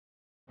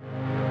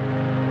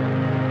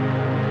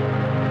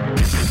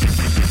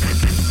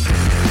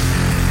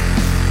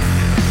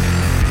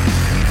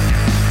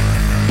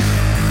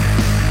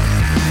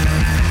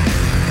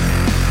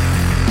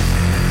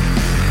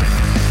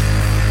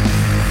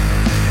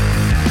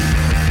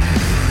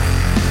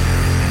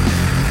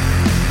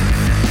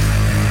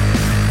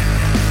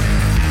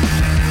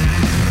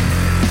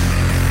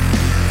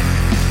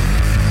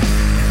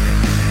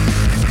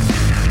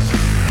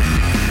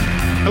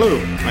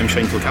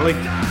Shane Kilkelly.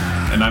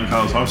 And I'm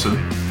Kyle Thompson.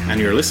 And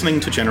you're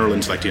listening to General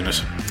Intellect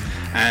Unit.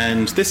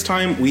 And this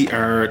time we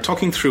are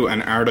talking through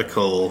an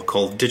article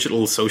called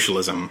Digital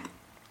Socialism,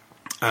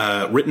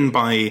 written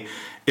by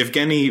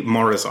Evgeny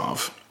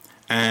Morozov.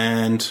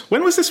 And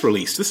when was this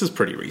released? This is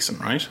pretty recent,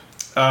 right?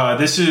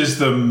 This is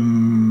the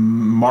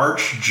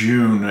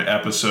March-June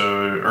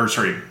episode, or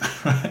sorry,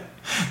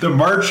 the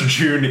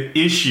March-June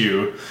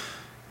issue.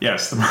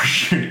 Yes, the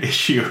March-June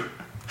issue.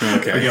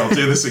 Okay, I'll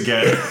do this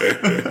again.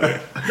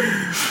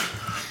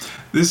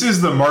 This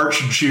is the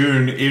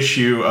March-June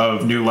issue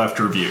of New Left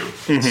Review.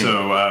 Mm-hmm.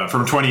 So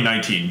from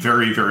 2019,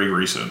 very, very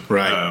recent.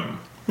 Right.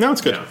 No,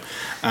 it's good.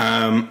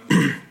 Yeah.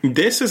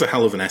 This is a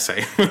hell of an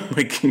essay.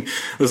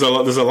 There's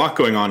a lot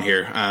going on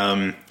here.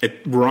 It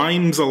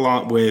rhymes a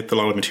lot with a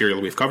lot of material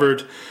we've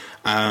covered.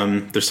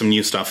 There's some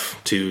new stuff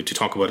to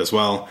talk about as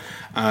well.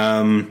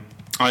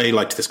 I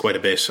liked this quite a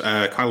bit.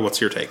 Kyle,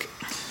 what's your take?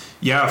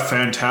 Yeah,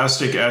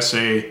 fantastic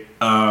essay.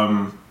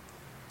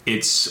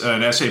 It's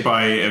an essay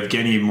by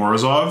Evgeny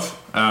Morozov.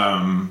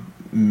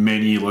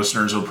 Many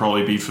listeners will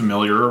probably be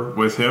familiar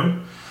with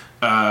him.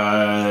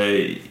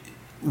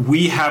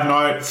 We have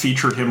not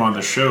featured him on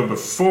the show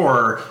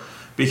before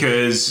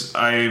because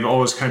I've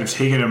always kind of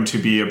taken him to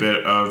be a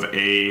bit of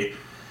a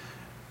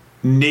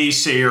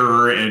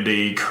naysayer and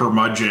a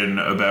curmudgeon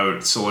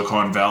about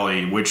Silicon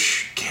Valley,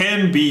 which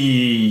can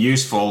be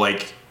useful.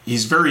 Like,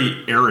 he's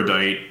very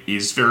erudite.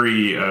 He's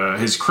very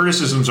his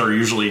criticisms are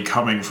usually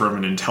coming from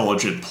an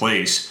intelligent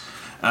place,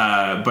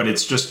 but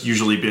it's just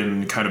usually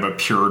been kind of a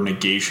pure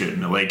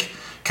negation. Like,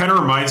 kind of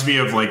reminds me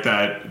of like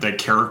that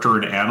character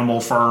in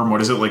Animal Farm. What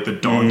is it, like the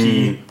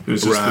donkey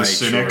who's just the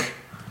cynic? Sure.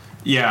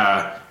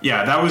 Yeah.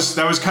 That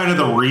was kind of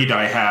the read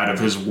I had of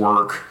his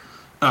work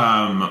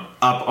up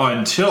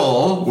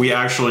until we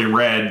actually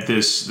read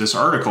this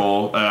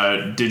article,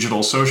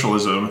 Digital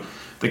Socialism: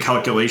 The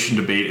Calculation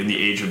Debate in the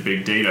Age of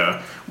Big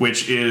Data,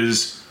 which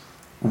is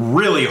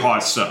really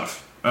hot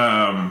stuff.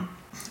 I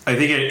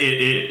think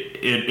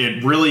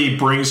it really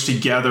brings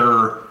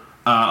together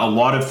a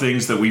lot of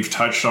things that we've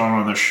touched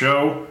on the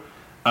show.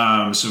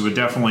 So it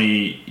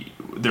definitely,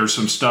 there's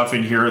some stuff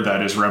in here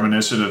that is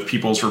reminiscent of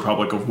People's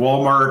Republic of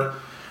Walmart.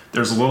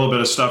 There's a little bit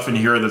of stuff in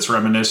here that's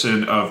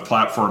reminiscent of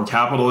platform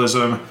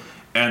capitalism.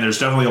 And there's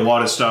definitely a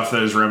lot of stuff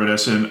that is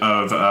reminiscent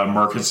of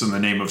markets in the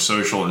name of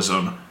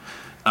socialism.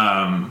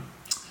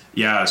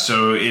 Yeah,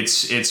 so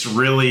it's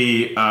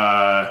really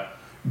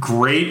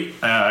great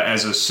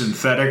as a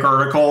synthetic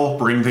article,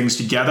 bring things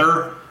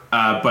together.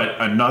 But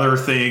another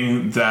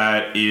thing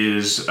that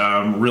is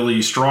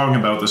really strong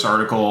about this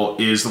article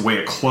is the way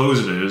it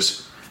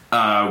closes,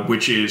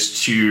 which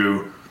is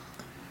to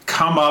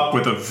come up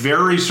with a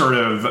very sort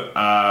of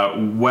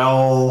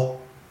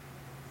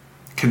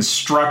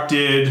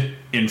well-constructed,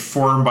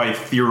 informed by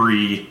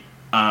theory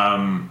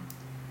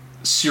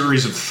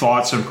series of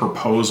thoughts and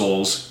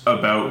proposals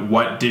about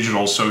what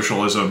digital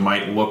socialism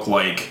might look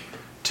like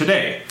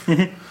today.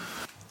 Mm-hmm.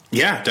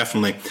 Yeah,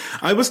 definitely.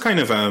 I was kind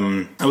of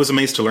I was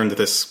amazed to learn that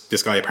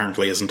this guy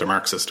apparently isn't a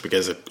Marxist,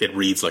 because it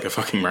reads like a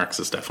fucking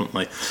Marxist,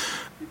 definitely.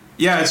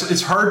 Yeah,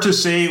 it's hard to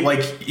say.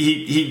 Like,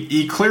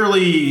 he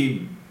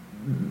clearly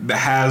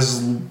has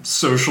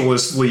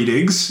socialist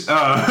leanings.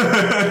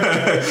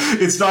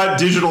 It's not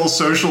digital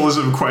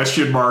socialism ?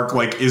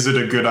 Like, is it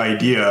a good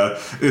idea?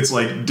 It's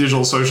like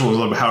digital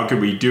socialism, how can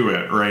we do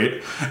it,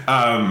 right?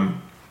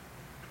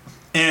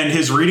 And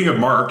his reading of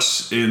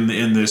Marx in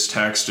this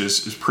text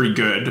is pretty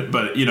good,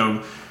 but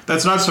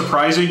that's not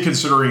surprising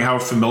considering how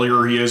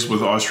familiar he is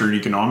with Austrian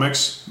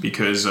economics,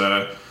 because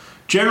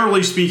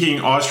generally speaking,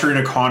 Austrian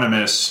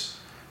economists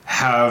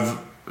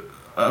have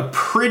a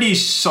pretty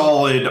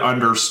solid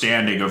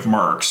understanding of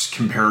Marx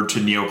compared to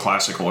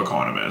neoclassical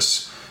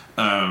economists,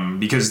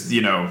 because they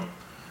know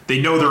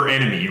their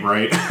enemy,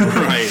 right?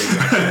 Right,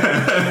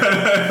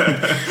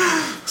 exactly.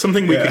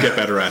 Something we could get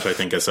better at, I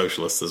think, as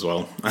socialists as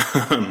well.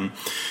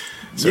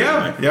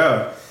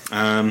 Yeah.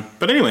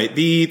 But anyway,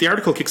 the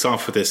article kicks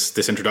off with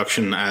this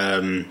introduction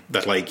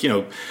that, like,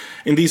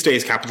 in these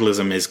days,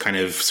 capitalism is kind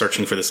of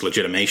searching for this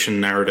legitimation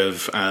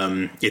narrative.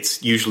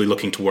 It's usually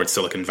looking towards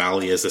Silicon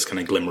Valley as this kind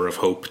of glimmer of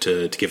hope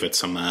to give it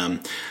some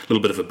little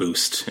bit of a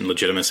boost in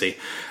legitimacy.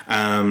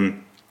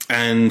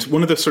 And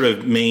one of the sort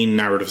of main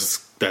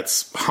narratives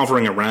that's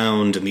hovering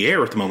around in the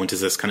air at the moment is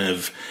this kind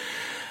of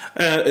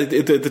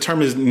the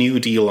term is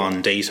New Deal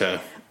on data.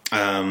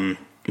 I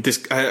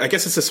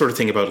guess it's this sort of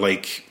thing about,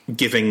 like,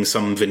 giving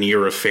some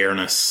veneer of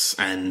fairness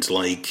and,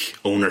 like,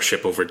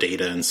 ownership over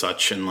data and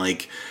such, and,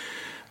 like,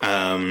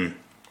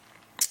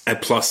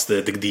 plus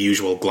the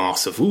usual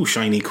gloss of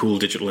shiny, cool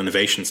digital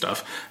innovation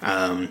stuff,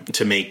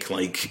 to make,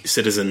 like,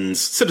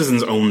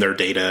 citizens own their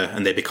data,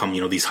 and they become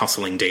these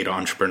hustling data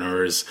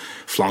entrepreneurs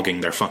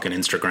flogging their fucking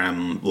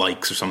Instagram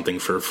likes or something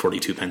for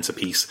 42 pence a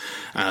piece,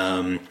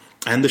 and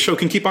the show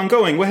can keep on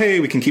going. Well,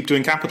 hey, we can keep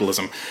doing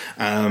capitalism.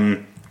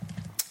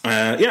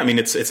 I mean,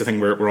 it's a thing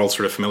we're all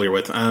sort of familiar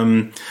with.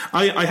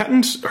 I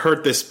hadn't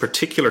heard this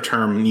particular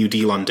term, New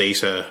Deal on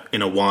data,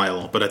 in a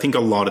while, but I think a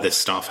lot of this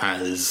stuff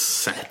has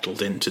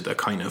settled into the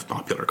kind of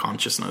popular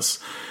consciousness.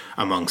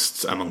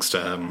 amongst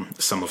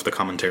some of the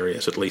commentary,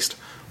 at least.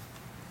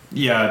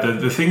 Yeah,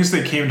 the things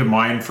that came to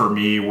mind for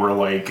me were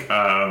like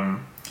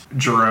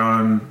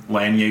Jaron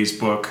Lanier's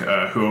book,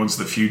 Who Owns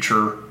the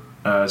Future.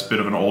 It's a bit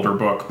of an older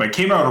book, but it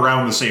came out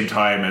around the same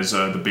time as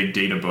the Big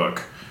Data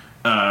book.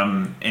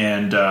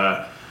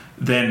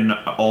 Then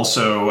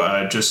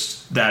also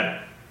just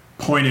that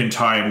point in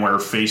time where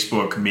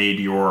Facebook made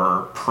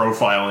your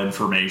profile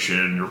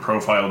information, your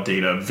profile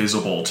data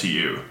visible to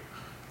you,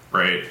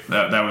 right?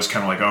 That was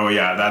kind of like, oh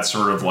yeah, that's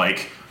sort of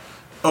like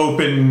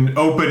opening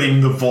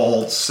the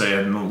vaults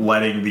and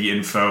letting the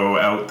info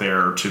out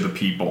there to the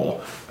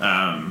people.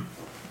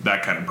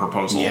 That kind of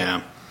proposal.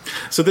 Yeah.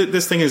 So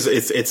this thing is,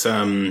 it's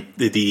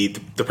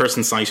the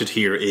person cited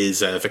here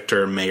is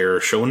Victor Mayer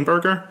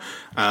Schoenberger,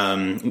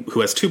 who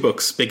has 2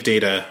 books, Big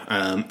Data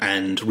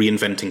and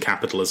Reinventing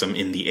Capitalism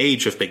in the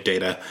Age of Big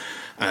Data,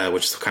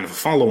 which is kind of a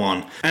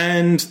follow-on.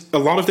 And a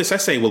lot of this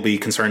essay will be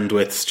concerned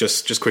with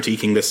just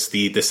critiquing this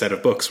set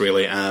of books,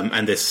 really,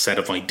 and this set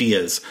of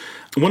ideas.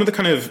 One of the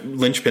kind of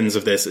linchpins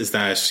of this is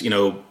that,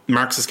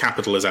 Marx's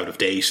capital is out of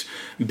date.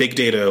 Big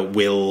data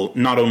will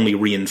not only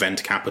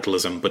reinvent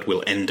capitalism, but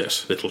will end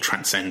it. It'll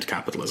transcend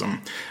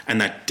capitalism.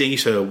 And that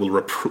data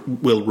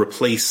will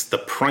replace the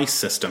price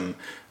system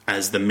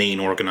as the main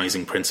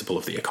organizing principle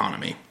of the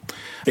economy.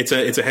 It's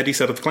a heady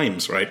set of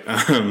claims, right?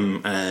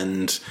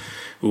 And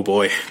oh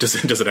boy, does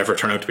it ever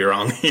turn out to be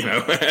wrong?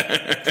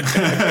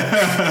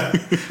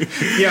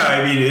 Yeah,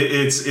 I mean,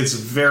 it's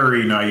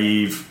very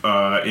naive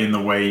in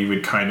the way you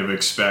would kind of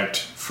expect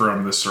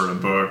from this sort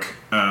of book.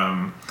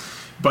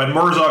 But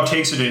Morozov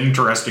takes it in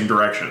interesting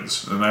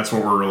directions, and that's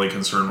what we're really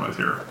concerned with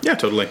here. Yeah,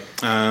 totally.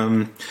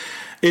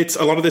 It's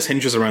a lot of this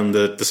hinges around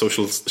the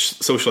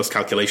socialist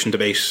calculation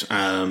debate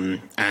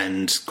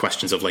and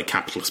questions of like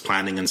capitalist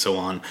planning and so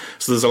on.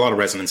 So there's a lot of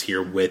resonance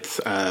here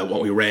with what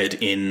we read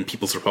in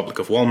People's Republic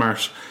of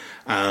Walmart.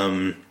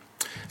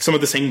 Some of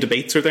the same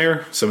debates are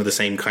there, some of the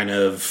same kind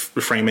of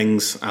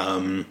reframings.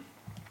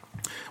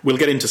 We'll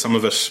get into some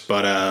of it,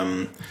 but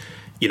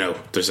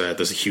there's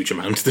a huge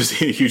amount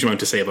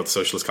to say about the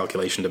socialist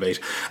calculation debate.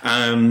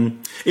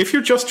 If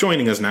you're just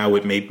joining us now,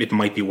 it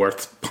might be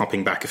worth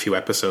popping back a few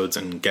episodes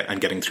and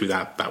getting through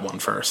that one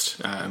first,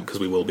 because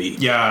we will be.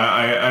 Yeah,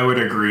 I would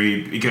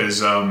agree,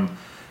 because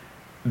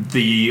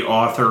the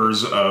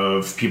authors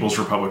of People's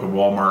Republic of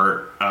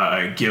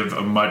Walmart give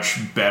a much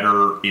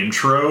better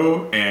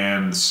intro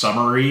and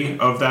summary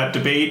of that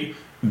debate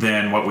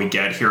than what we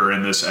get here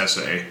in this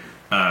essay,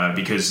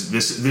 because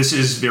this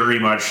is very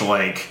much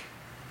like,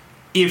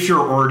 if you're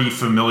already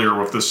familiar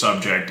with the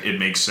subject, it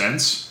makes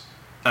sense.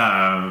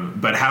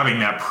 But having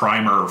that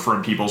primer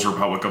from People's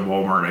Republic of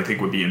Walmart, I think,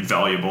 would be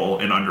invaluable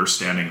in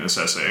understanding this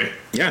essay.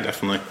 Yeah,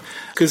 definitely.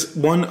 Because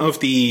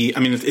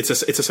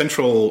it's a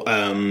central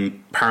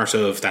part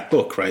of that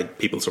book, right?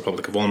 People's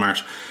Republic of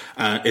Walmart.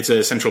 It's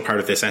a central part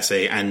of this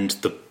essay and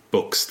the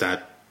books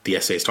that the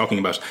essay is talking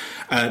about.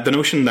 The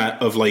notion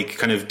that of like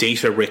kind of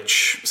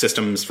data-rich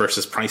systems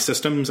versus price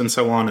systems and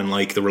so on, and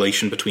like the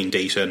relation between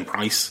data and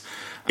price.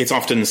 It's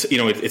often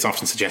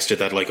suggested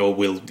that like,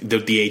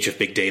 the age of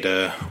big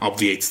data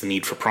obviates the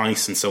need for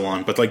price and so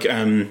on. But like,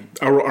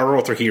 our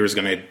author here is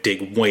going to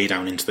dig way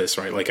down into this,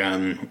 right? Like,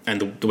 and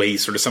the way he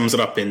sort of sums it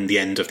up in the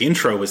end of the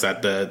intro is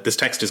that this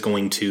text is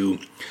going to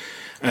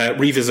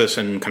revisit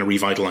and kind of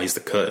revitalize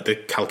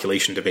the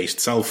calculation debate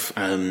itself,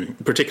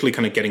 particularly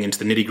kind of getting into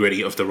the nitty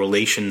gritty of the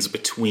relations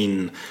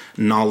between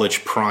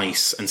knowledge,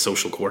 price, and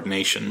social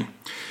coordination,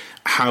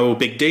 how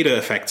big data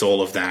affects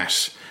all of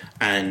that,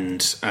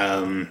 and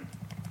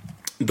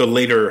the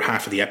later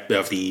half of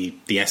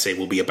the essay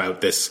will be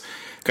about this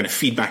kind of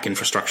feedback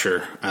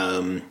infrastructure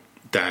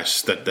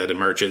that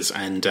emerges,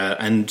 and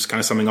kind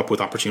of summing up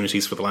with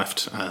opportunities for the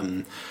left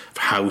for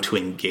how to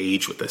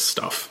engage with this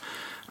stuff.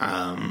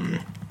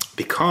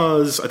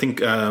 Because I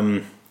think,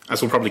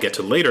 as we'll probably get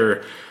to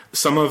later,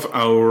 a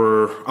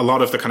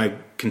lot of the kind of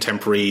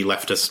contemporary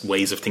leftist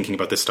ways of thinking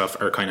about this stuff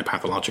are kind of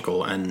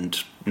pathological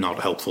and not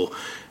helpful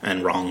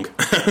and wrong.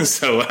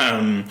 So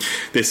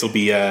this will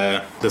be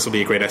a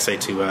great essay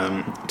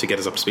to get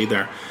us up to speed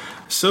there.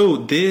 So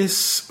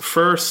this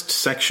first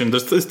section,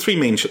 there's 3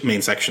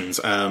 main sections.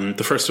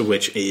 The first of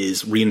which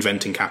is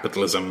Reinventing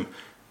Capitalism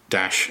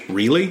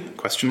 -really ?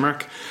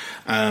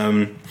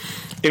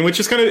 In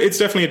which it's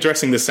definitely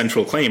addressing this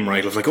central claim,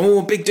 right? Of like,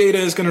 big data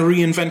is going to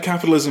reinvent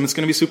capitalism. It's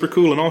going to be super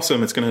cool and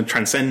awesome. It's going to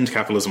transcend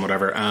capitalism,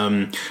 whatever.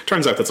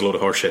 Turns out that's a load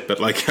of horseshit, but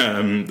like,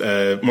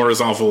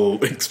 Morozov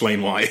will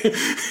explain why.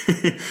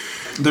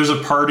 There's a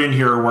part in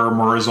here where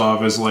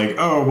Morozov is like,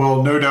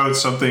 no doubt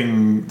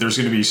there's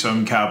going to be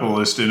some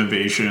capitalist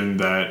innovation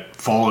that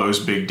follows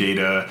big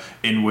data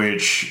in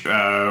which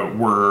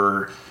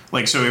we're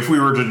like, so if we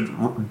were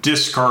to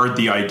discard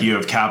the idea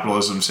of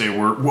capitalism, say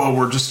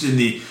we're just in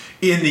the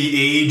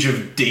age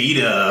of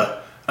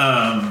data,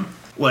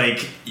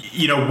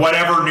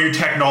 whatever new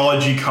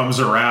technology comes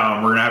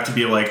around, we're gonna have to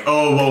be like,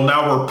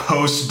 now we're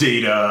post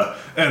data,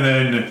 and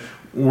then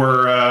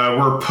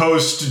we're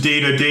post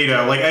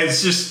data. Like,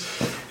 it's just,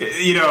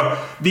 you know,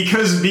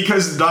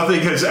 because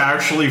nothing has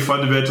actually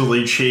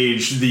fundamentally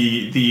changed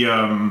the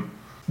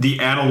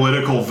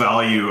analytical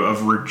value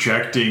of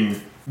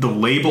rejecting the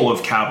label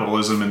of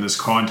capitalism in this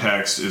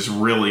context is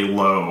really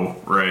low,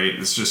 right?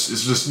 It's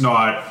just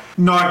not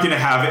going to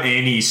have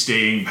any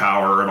staying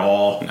power at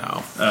all.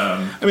 No.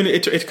 I mean,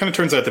 it kind of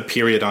turns out that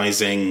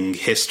periodizing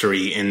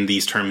history in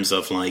these terms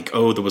of like,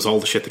 oh, there was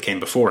all the shit that came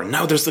before, and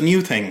now there's the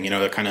new thing, you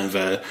know, that kind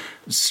of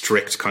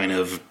strict kind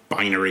of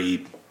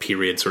binary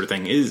period sort of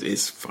thing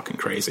is fucking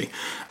crazy.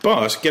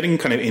 But getting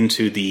kind of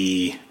into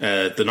the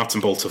nuts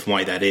and bolts of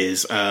why that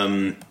is,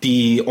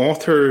 the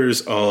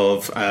authors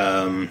of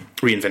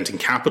Reinventing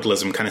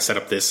Capitalism kind of set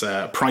up this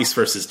price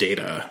versus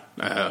data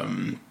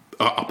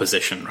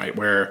opposition, right?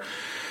 Where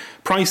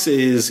price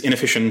is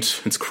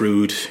inefficient, it's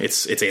crude,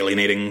 it's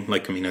alienating.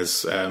 Like, I mean,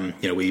 as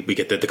you know, we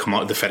get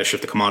the fetish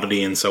of the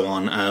commodity and so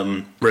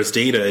on. Whereas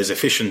data is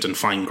efficient and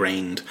fine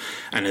grained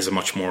and is a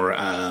much more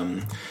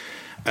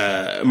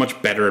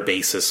much better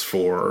basis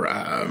for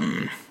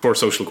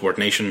social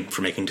coordination,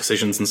 for making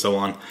decisions and so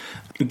on.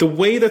 The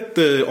way that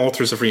the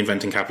authors of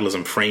Reinventing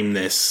Capitalism frame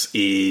this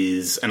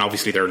is, and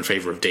obviously they're in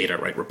favor of data,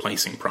 right,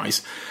 replacing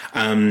price.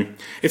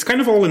 It's kind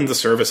of all in the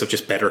service of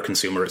just better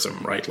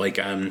consumerism, right? Like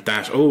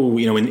that, oh,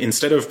 you know,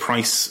 instead of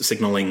price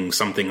signaling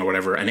something or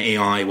whatever, an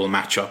AI will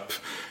match up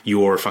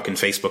your fucking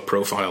Facebook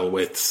profile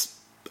with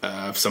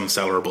some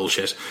seller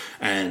bullshit,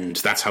 and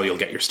that's how you'll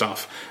get your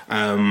stuff.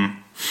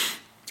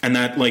 And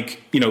that,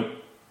 like, you know,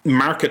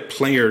 market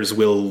players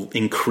will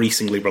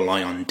increasingly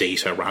rely on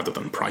data rather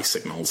than price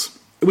signals,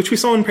 which we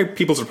saw in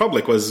People's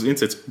Republic.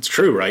 It's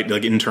true, right?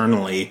 Like,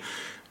 internally,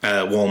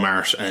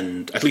 Walmart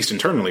and, at least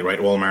internally, right,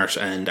 Walmart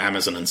and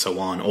Amazon and so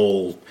on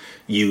all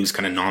use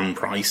kind of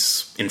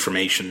non-price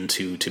information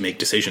to make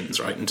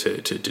decisions, right, and to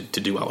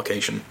do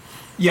allocation.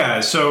 Yeah,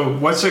 so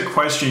what's at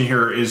question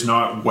here is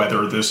not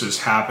whether this is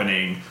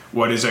happening.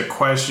 What is at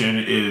question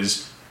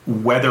is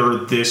whether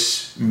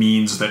this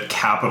means that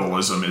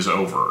capitalism is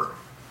over.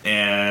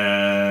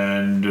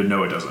 And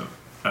no, it doesn't.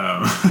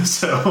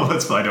 So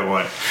let's find out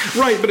why.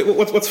 Right, but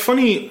what's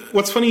funny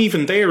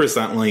even there is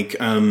that, like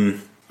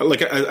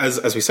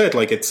as we said,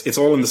 like it's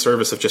all in the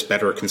service of just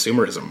better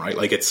consumerism, right?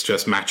 Like it's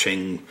just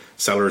matching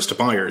sellers to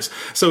buyers.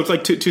 So it's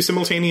like to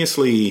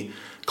simultaneously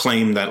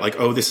claim that, like,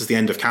 oh, this is the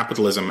end of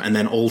capitalism, and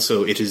then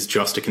also it is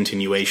just a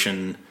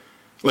continuation.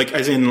 Like,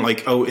 as in,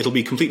 like, oh, it'll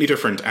be completely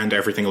different and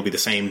everything will be the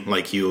same.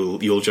 Like,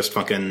 you'll just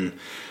fucking,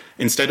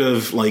 instead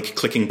of, like,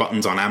 clicking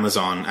buttons on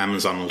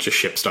Amazon will just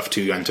ship stuff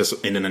to you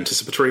in an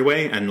anticipatory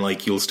way. And,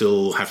 like, you'll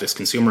still have this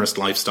consumerist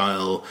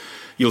lifestyle.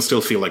 You'll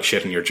still feel like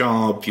shit in your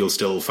job. You'll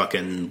still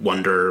fucking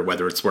wonder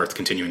whether it's worth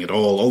continuing at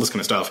all this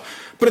kind of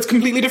stuff. But it's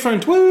completely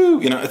different.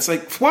 Woo! You know, it's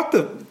like, what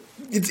the...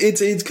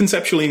 It's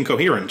conceptually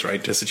incoherent,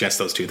 right, to suggest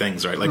those two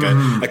things, right? Like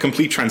a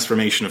complete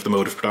transformation of the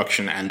mode of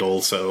production, and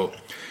also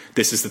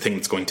this is the thing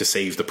that's going to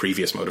save the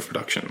previous mode of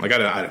production. Like,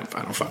 I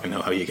don't fucking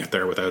know how you get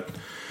there without,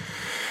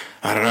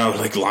 I don't know,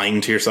 like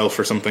lying to yourself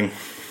or something.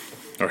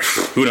 Or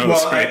who knows?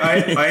 Well, right?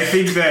 I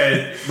think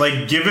that,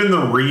 like, given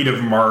the read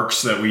of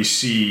Marx that we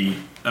see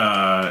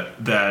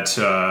that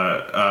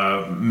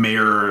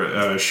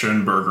Mayer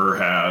Schoenberger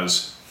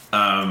has,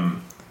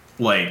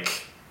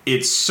 like,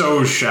 it's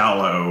so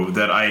shallow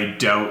that I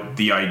doubt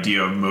the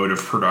idea of mode of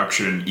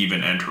production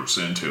even enters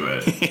into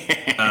it.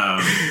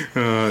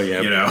 Yeah,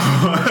 you know,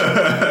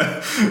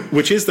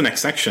 which is the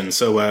next section.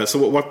 So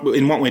what?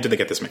 In what way did they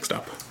get this mixed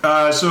up?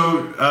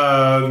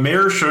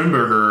 Mayer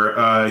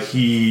Schoenberger,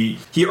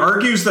 he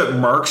argues that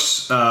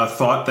Marx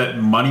thought that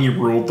money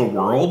ruled the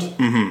world.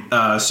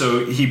 Mm-hmm.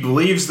 So he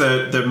believes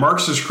that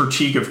Marx's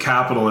critique of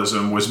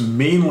capitalism was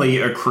mainly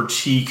a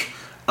critique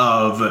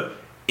of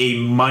a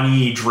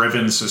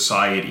money-driven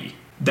society.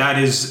 That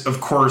is,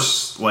 of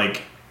course,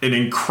 like an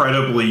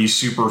incredibly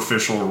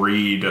superficial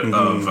read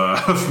of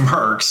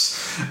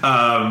Marx.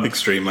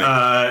 Extremely.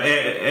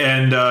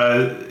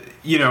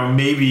 You know,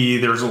 maybe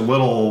there's a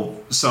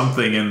little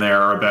something in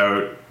there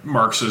about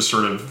Marx's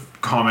sort of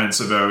comments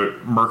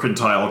about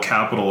mercantile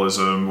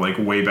capitalism, like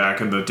way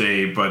back in the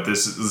day, but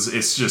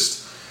it's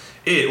just,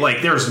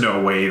 like, there's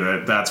no way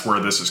that that's where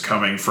this is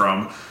coming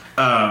from.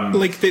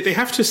 Like, they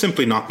have to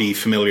simply not be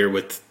familiar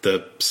with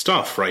the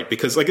stuff, right?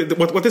 Because, like,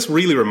 what this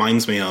really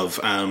reminds me of,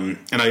 and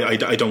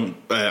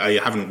I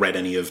haven't read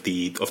any of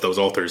those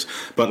authors,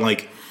 but,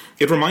 like,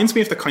 it reminds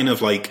me of the kind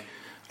of, like,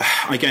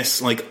 I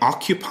guess, like,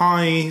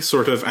 Occupy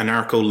sort of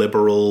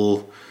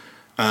anarcho-liberal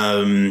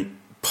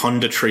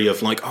punditry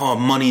of, like, oh,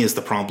 money is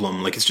the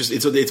problem. Like,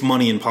 it's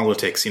money in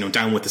politics, you know,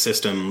 down with the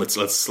system.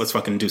 Let's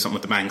fucking do something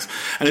with the banks.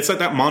 And it's like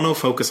that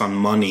mono-focus on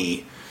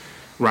money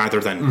rather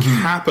than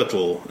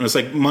capital. And it's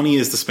like, money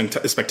is the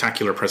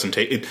spectacular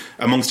presentation.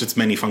 Amongst its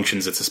many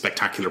functions, it's a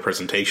spectacular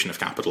presentation of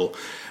capital.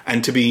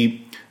 And to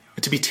be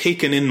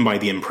taken in by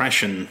the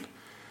impression,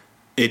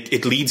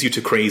 it leads you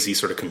to crazy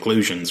sort of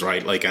conclusions,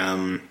 right? Like,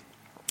 yeah,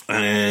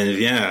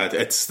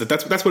 that's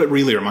what it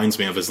really reminds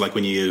me of, is like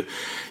when you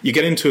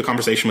get into a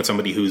conversation with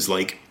somebody who's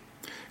like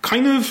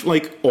kind of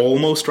like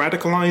almost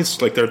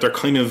radicalized, like they're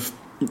kind of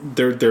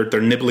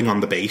they're nibbling on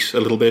the bait a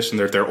little bit, and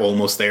they're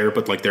almost there,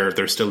 but like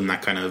they're still in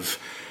that kind of,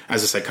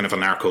 as I said, kind of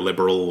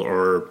anarcho-liberal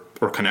or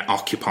kind of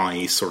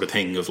Occupy sort of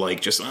thing of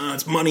like just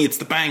it's money, it's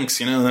the banks,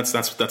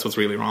 that's what's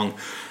really wrong.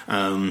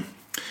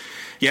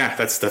 Yeah,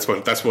 that's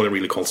what it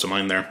really calls to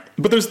mind there.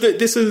 But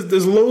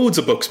there's loads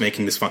of books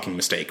making this fucking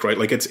mistake, right?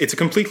 Like it's a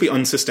completely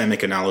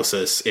unsystemic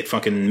analysis. It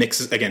fucking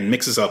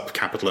mixes up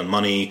capital and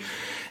money.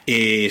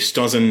 It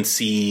doesn't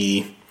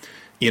see,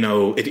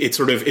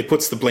 it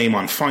puts the blame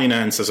on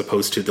finance as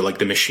opposed to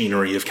the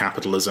machinery of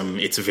capitalism,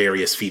 its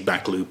various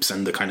feedback loops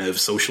and the kind of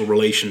social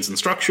relations and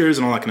structures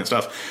and all that kind of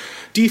stuff.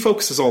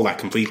 Defocuses all that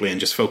completely and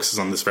just focuses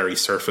on this very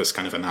surface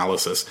kind of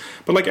analysis.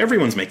 But like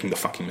everyone's making the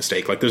fucking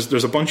mistake. Like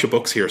there's a bunch of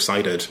books here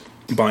cited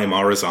by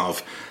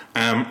Morozov.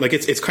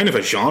 It's kind of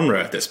a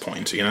genre at this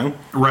point,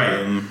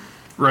 Right.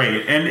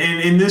 Right. And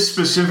in this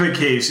specific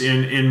case,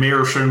 in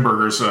Meyer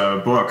Schoenberger's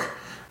book,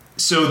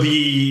 so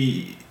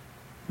the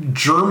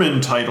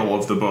German title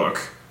of the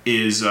book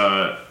is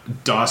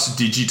Das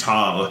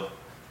Digital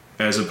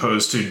as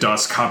opposed to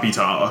Das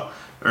Kapital.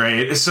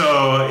 Right,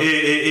 so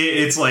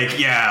it's like,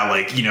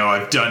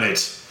 I've done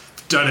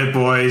it,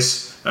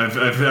 boys.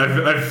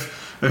 I've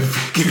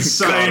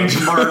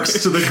signed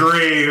Marx to the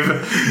grave,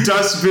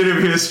 dustbin of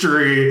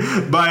history.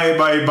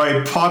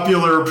 My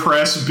popular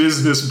press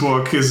business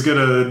book is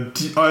gonna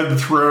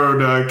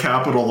unthrone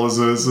capital as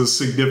a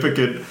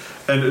significant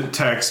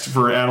text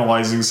for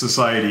analyzing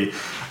society.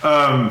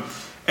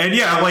 And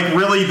yeah, like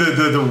really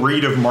the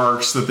read of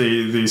Marx that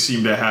they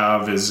seem to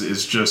have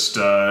is just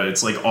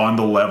it's like on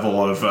the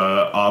level of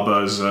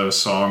ABBA's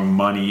song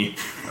Money.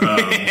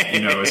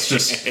 It's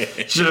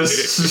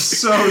just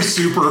so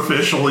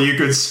superficial you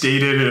could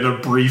state it in a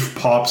brief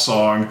pop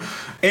song.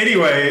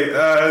 Anyway,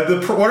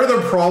 what are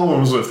the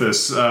problems with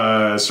this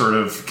sort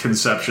of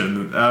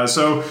conception?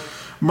 So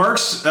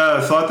Marx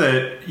thought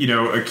that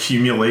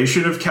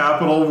accumulation of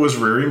capital was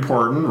very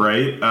important,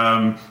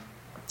 right?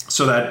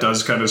 So that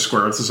does kind of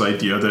square with this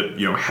idea that,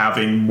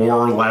 having more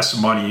or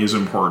less money is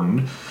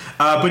important.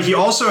 But he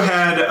also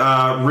had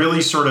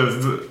really sort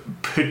of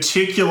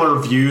particular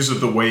views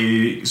of the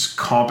ways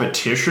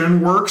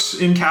competition works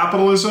in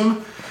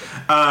capitalism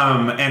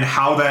and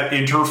how that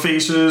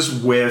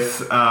interfaces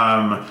with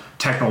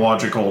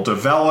technological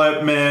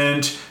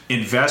development,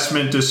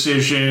 investment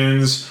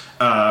decisions,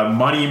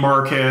 money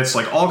markets,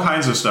 like all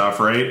kinds of stuff,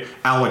 right?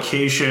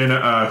 Allocation,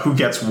 who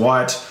gets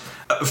what.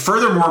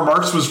 Furthermore,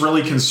 Marx was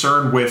really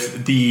concerned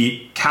with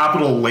the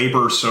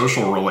capital-labor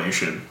social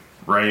relation,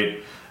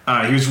 right?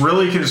 He was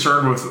really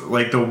concerned with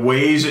like the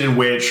ways in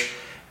which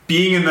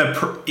being in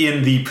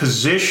the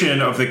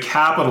position of the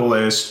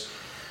capitalist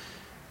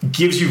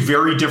gives you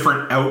very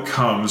different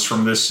outcomes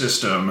from this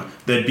system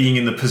than being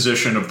in the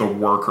position of the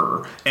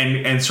worker,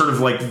 and sort of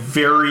like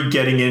very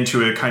getting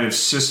into a kind of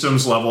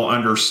systems level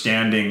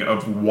understanding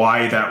of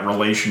why that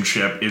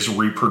relationship is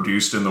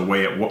reproduced in the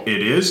way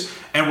it is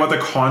and what the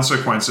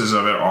consequences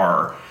of it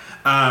are.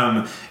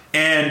 And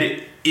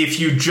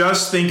if you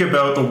just think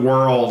about the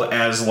world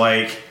as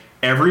like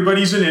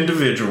everybody's an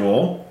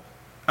individual,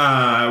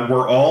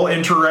 we're all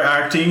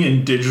interacting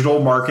in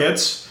digital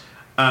markets,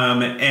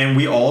 and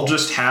we all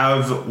just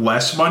have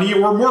less money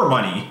or more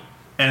money.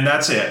 And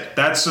that's it.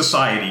 That's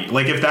society.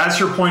 Like, if that's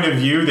your point of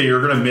view, then you're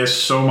going to miss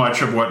so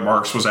much of what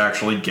Marx was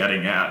actually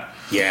getting at.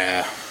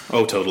 Yeah.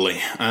 Oh, totally.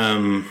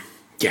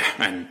 Yeah,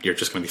 and you're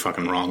just going to be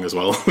fucking wrong as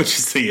well, which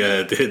is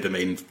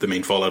the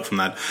main fallout from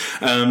that.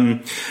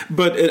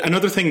 But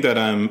another thing that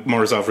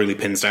Morozov really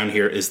pins down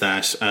here is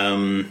that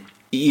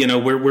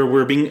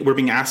we're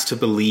being asked to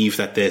believe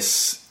that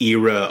this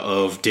era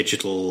of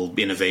digital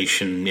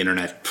innovation,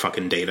 internet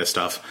fucking data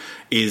stuff,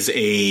 is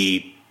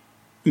a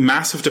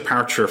massive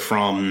departure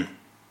from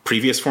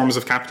previous forms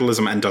of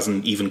capitalism and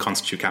doesn't even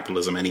constitute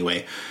capitalism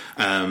anyway.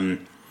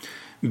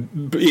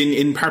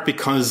 In part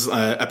because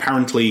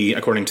apparently,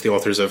 according to the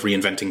authors of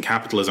Reinventing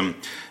Capitalism,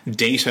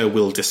 data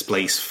will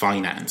displace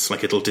finance,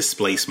 like it'll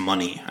displace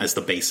money as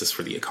the basis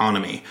for the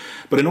economy.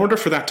 But in order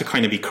for that to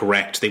kind of be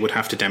correct, they would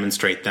have to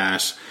demonstrate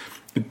that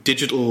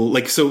digital,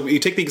 like, so you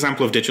take the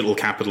example of digital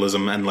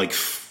capitalism and like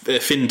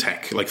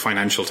fintech, like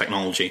financial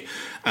technology,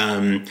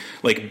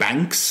 like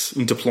banks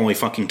deploy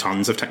fucking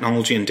tons of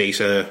technology and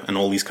data and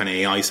all these kind of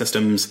AI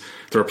systems.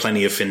 There are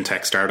plenty of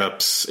fintech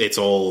startups. It's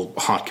all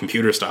hot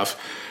computer stuff.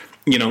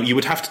 You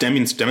would have to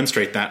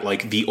demonstrate that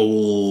like the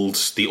old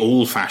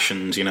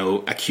fashioned,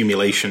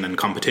 accumulation and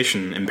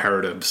competition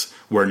imperatives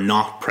were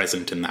not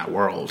present in that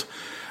world.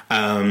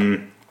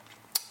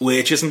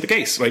 Which isn't the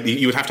case, right?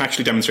 You would have to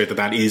actually demonstrate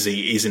that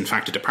is in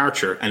fact a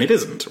departure, and it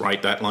isn't,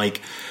 right? That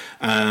like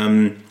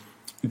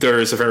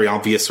there's a very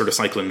obvious sort of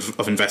cycle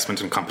of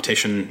investment and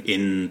competition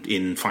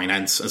in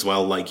finance as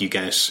well. Like you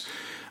get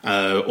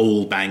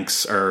old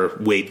banks are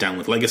weighed down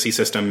with legacy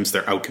systems;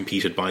 they're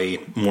outcompeted by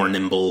more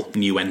nimble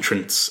new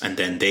entrants, and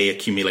then they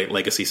accumulate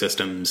legacy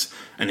systems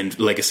and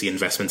legacy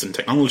investments in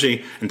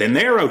technology, and then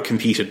they're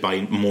outcompeted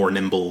by more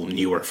nimble,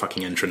 newer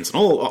fucking entrants,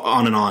 and all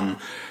on and on.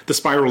 The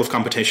spiral of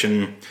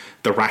competition,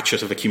 the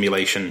ratchet of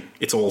accumulation,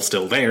 it's all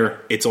still there.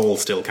 It's all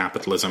still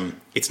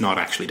capitalism. It's not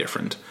actually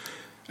different.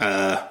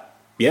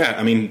 yeah,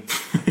 I mean,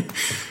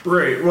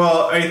 right.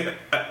 Well,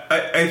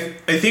 I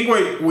think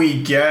what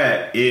we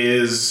get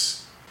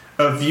is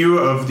a view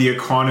of the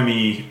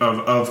economy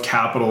of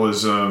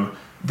capitalism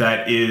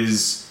that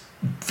is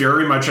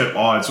very much at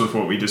odds with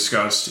what we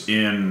discussed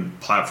in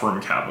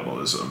Platform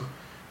Capitalism.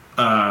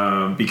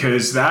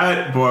 Because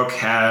that book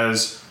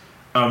has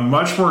a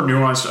much more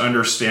nuanced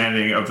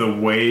understanding of the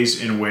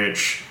ways in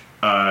which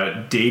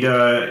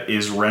data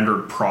is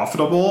rendered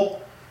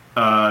profitable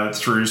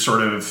through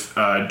sort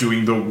of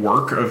doing the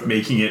work of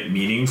making it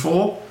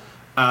meaningful,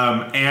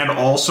 and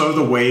also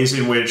the ways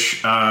in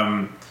which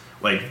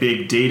like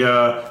big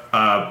data,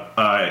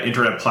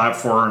 internet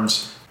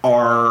platforms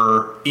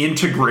are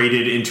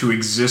integrated into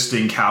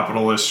existing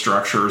capitalist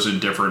structures in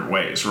different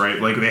ways,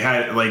 right? Like they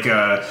had, like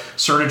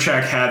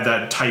Cernicek had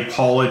that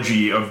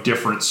typology of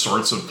different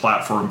sorts of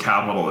platform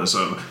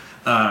capitalism.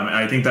 And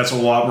I think that's a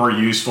lot more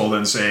useful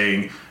than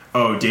saying,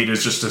 oh, data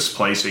is just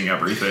displacing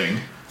everything.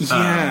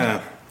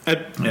 Yeah.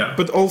 Yeah.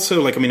 But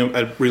also, like, I mean,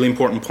 a really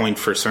important point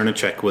for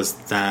Cernicek was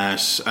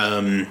that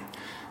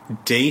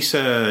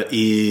data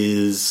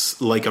is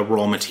like a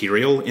raw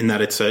material in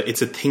that it's a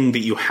thing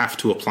that you have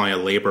to apply a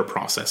labor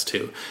process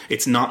to.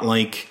 It's not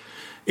like,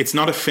 it's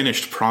not a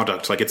finished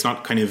product. Like, it's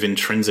not kind of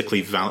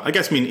intrinsically I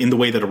guess, I mean, in the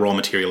way that a raw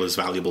material is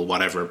valuable,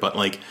 whatever, but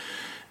like,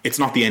 it's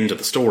not the end of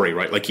the story,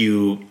 right? Like,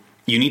 you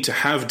need to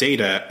have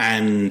data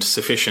and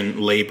sufficient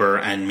labor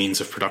and means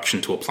of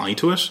production to apply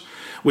to it,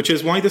 which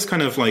is why this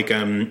kind of like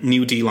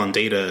New Deal on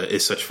data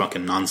is such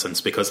fucking nonsense.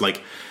 Because,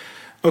 like,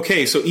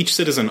 okay, so each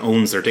citizen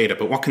owns their data,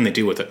 but what can they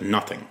do with it?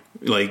 Nothing.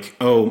 Like,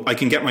 oh, I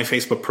can get my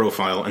Facebook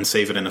profile and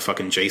save it in a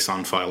fucking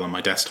JSON file on my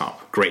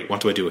desktop. Great.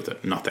 What do I do with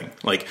it? Nothing.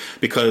 Like,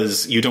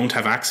 because you don't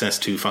have access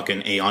to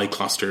fucking AI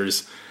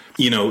clusters,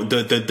 you know,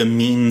 the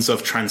means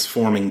of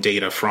transforming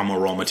data from a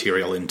raw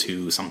material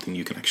into something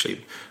you can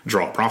actually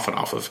draw profit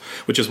off of,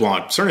 which is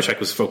what Cernicek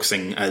was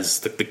focusing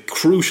as the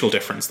crucial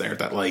difference there,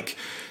 that like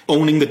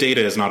owning the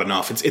data is not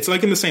enough. It's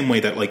like in the same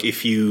way that like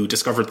if you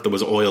discovered that there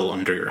was oil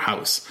under your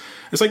house,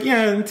 it's like,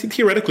 yeah,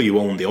 theoretically you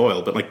own the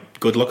oil, but like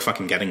good luck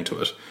fucking getting to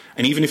it.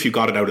 And even if you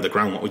got it out of the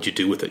ground, what would you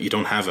do with it? You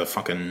don't have a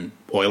fucking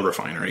oil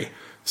refinery.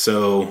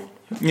 So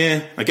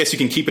yeah, I guess you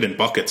can keep it in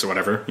buckets or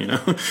whatever, you know?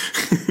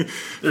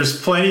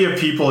 There's plenty of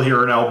people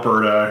here in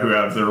Alberta who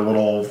have their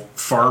little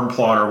farm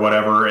plot or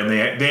whatever, and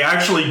they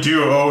actually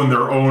do own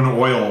their own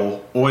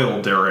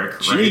oil derrick,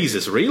 right?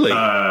 Jesus, really?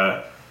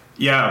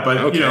 Yeah, but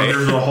okay. You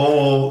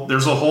know,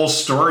 there's a whole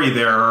story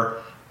there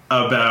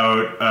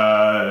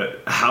about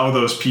how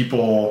those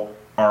people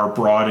are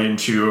brought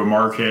into a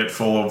market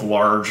full of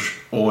large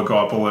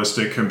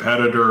oligopolistic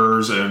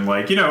competitors, and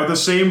like, you know, the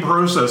same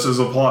processes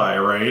apply,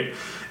 right?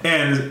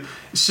 And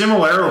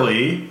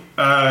similarly,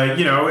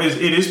 you know,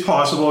 it is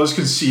possible, it's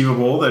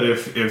conceivable that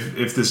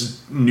if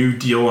this new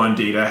deal on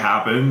data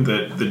happened,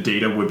 that the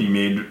data would be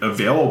made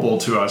available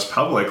to us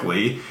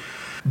publicly.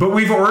 But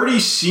we've already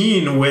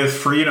seen with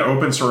free and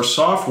open source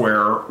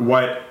software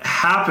what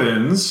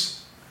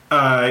happens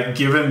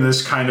given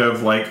this kind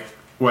of like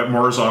what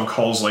Morozov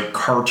calls like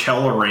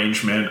cartel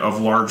arrangement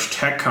of large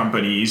tech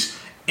companies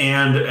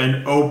and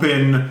an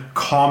open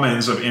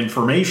commons of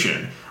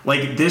information.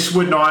 Like, this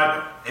would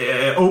not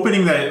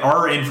opening that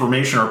our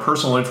information, our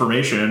personal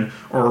information,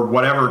 or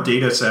whatever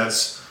data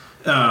sets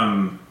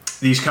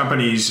these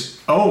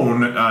companies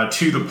own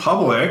to the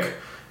public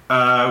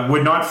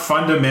would not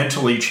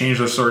fundamentally change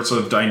the sorts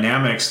of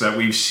dynamics that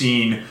we've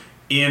seen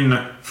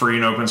in free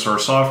and open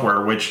source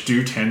software, which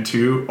do tend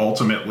to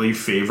ultimately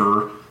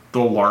favor the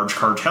large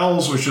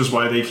cartels, which is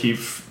why they keep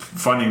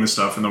funding the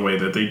stuff in the way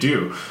that they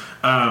do.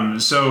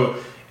 So,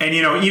 and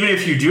you know, even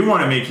if you do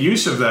want to make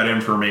use of that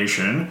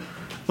information,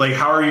 like,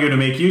 how are you going to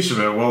make use of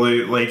it? Well,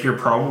 like, you're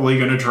probably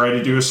going to try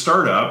to do a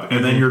startup,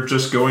 and then you're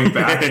just going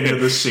back into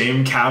the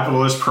same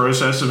capitalist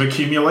process of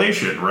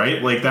accumulation,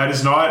 right? Like, that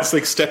is not... It's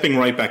like stepping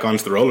right back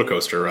onto the roller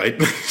coaster, right?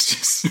 It's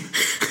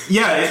just...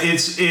 Yeah,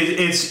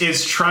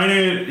 it's trying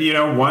to, you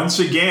know, once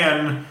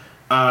again,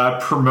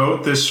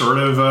 promote this sort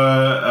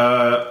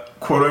of,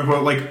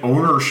 quote-unquote, like,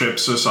 ownership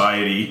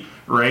society,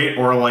 right?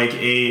 Or, like,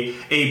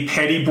 a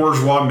petty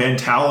bourgeois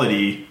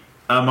mentality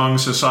among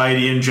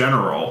society in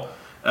general.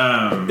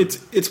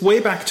 It's way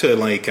back to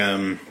like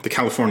the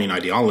Californian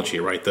ideology,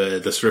 right?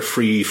 The sort of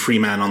free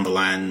man on the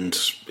land,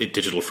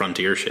 digital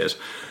frontier shit.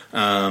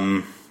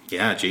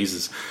 Yeah,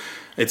 Jesus,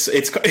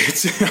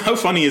 it's how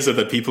funny is it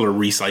that people are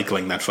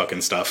recycling that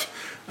fucking stuff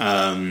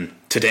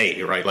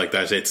today, right? Like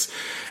that, it's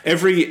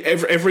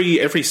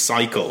every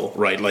cycle,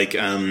 right? Like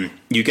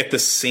you get the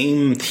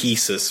same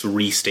thesis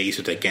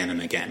restated again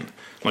and again.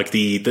 Like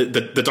the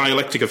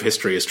dialectic of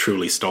history is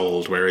truly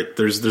stalled, where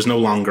there's no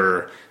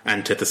longer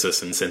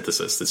antithesis and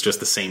synthesis. It's just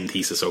the same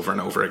thesis over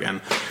and over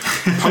again,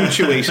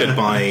 punctuated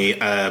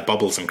by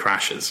bubbles and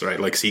crashes, right?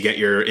 Like, so you get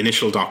your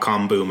initial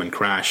 .com boom and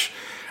crash,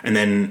 and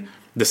then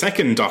the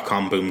second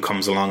 .com boom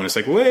comes along and it's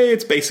like, well,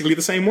 it's basically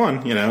the same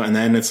one, you know? And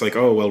then it's like,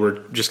 oh, well, we're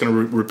just going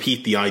to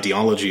repeat the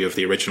ideology of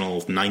the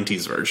original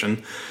 90s version.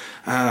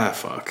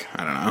 Fuck,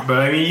 I don't know. But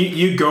I mean,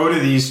 you go to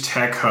these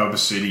tech hub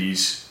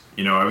cities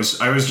I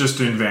was just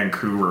in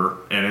Vancouver,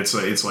 and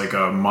it's like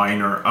a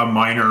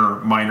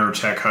minor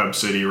tech hub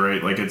city,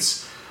 right? Like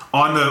it's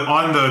on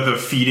the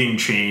feeding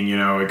chain.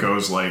 It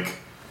goes like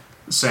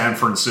San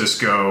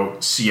Francisco,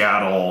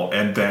 Seattle,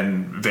 and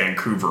then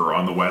Vancouver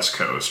on the West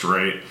Coast,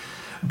 right?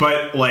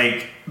 But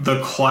like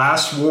the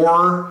class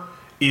war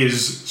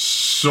is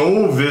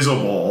so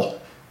visible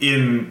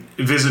in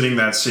visiting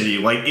that city.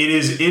 Like it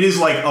is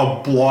like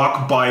a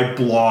block by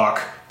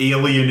block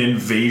alien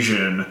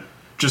invasion,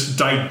 just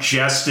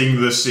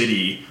digesting the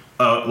city.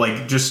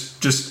 Like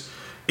just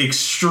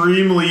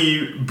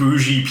extremely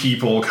bougie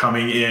people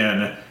coming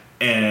in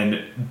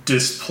and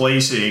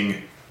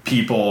displacing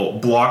people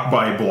block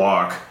by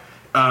block.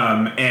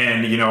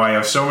 And I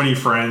have so many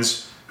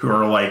friends who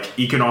are like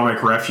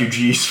economic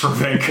refugees from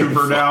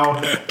Vancouver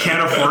now,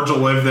 can't afford to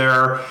live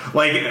there.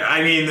 Like,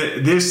 I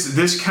mean,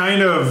 this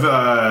kind of,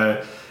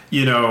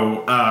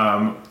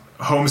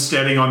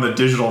 homesteading on the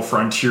digital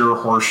frontier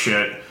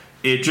horseshit,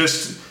 it's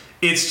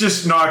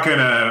just not going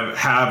to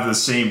have the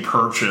same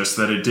purchase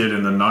that it did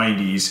in the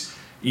 90s.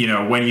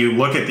 When you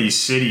look at these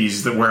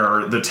cities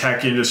where the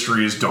tech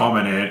industry is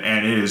dominant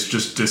and it is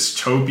just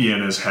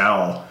dystopian as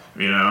hell,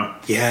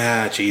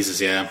 Yeah,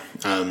 Jesus, yeah.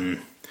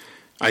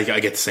 I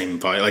get the same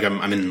vibe. Like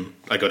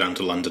I go down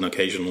to London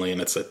occasionally, and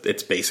it's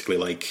basically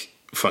like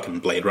fucking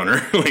Blade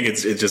Runner. Like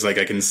it's just like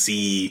I can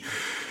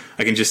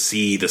just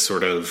see the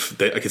sort of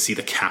I can see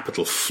the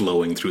capital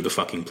flowing through the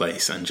fucking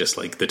place, and just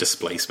like the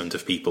displacement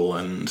of people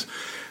and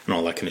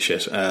all that kind of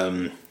shit.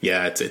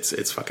 Yeah,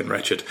 it's fucking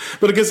wretched.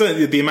 But because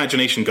the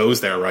imagination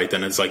goes there, right?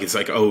 Then it's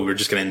like oh, we're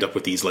just gonna end up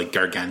with these like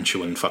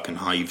gargantuan fucking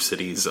hive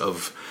cities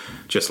of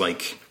just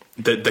like.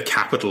 The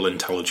capital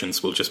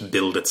intelligence will just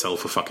build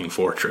itself a fucking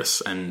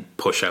fortress and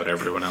push out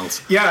everyone else.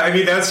 Yeah, I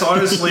mean that's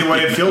honestly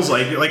what it feels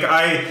like. Like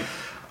I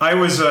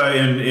was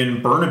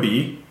in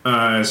Burnaby.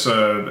 It's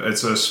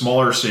a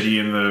smaller city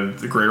in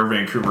the Greater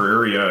Vancouver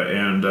area,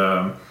 and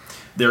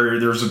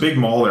there's a big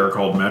mall there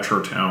called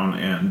Metrotown,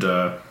 and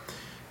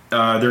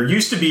there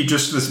used to be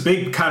just this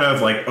big kind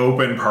of like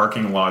open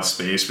parking lot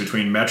space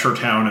between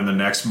Metrotown and the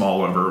next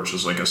mall over, which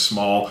is like a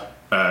small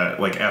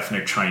like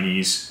ethnic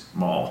Chinese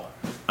mall.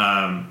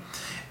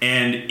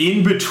 And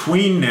in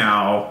between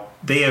now,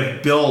 they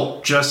have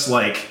built just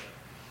like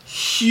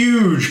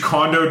huge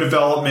condo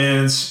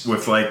developments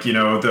with like,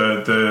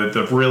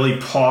 the really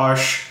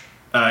posh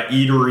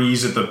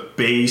eateries at the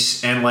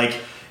base. And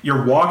like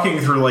you're walking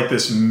through like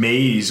this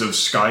maze of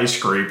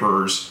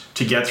skyscrapers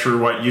to get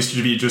through what used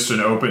to be just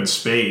an open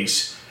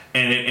space.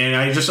 And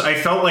I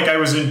felt like I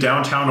was in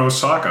downtown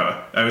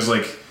Osaka. I was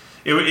like,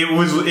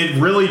 it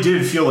really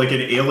did feel like an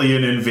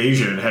alien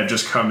invasion had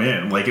just come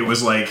in. Like it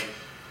was like,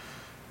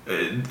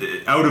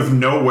 out of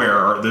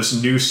nowhere, this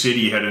new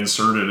city had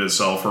inserted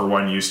itself where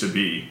one used to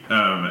be.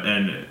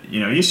 And,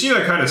 you see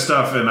that kind of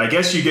stuff, and I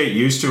guess you get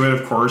used to it,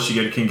 of course.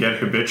 You can get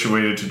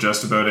habituated to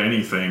just about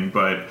anything,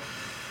 but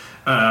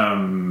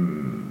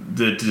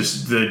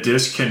the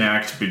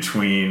disconnect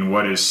between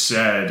what is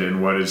said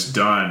and what is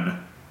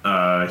done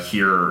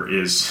here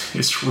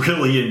is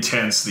really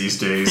intense these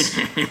days.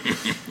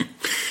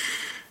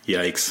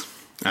 Yikes.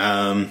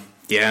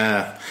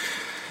 Yeah.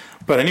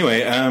 But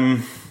anyway,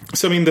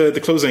 so, I mean, the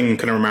closing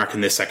kind of remark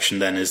in this section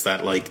then is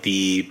that, like,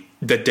 the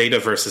data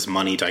versus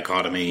money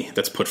dichotomy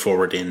that's put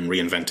forward in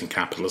Reinventing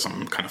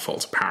Capitalism kind of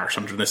falls apart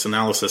under this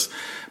analysis.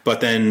 But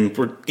then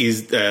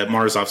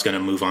Morozov's going to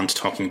move on to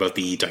talking about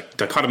the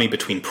dichotomy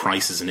between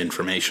prices and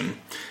information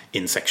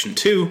in section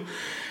 2,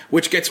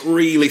 which gets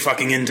really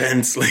fucking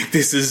intense. Like,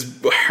 this is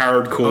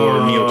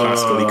hardcore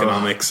neoclassical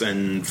economics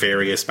and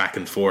various back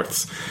and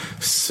forths.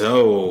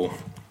 So,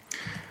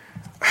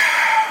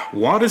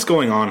 what is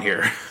going on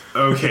here?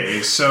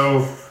 Okay,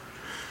 so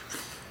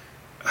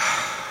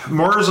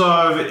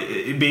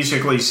Morozov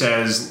basically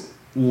says,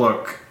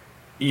 look,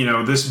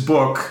 this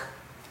book,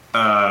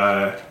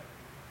 Reinventing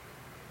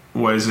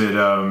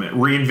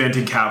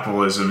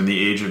Capitalism in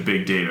the Age of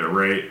Big Data,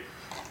 right?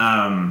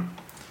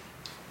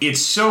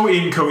 It's so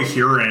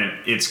incoherent,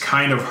 it's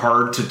kind of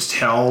hard to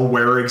tell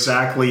where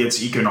exactly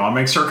its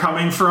economics are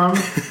coming from,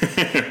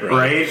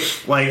 right?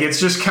 Like,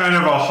 it's just kind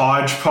of a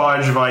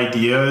hodgepodge of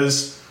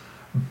ideas.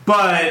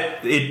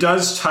 But it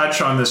does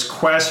touch on this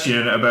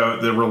question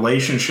about the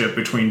relationship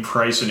between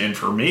price and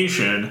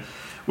information,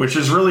 which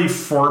is really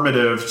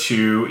formative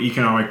to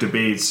economic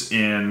debates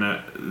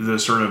in the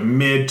sort of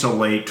mid to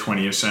late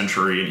 20th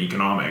century in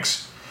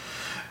economics.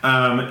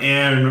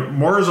 And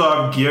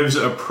Morozov gives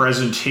a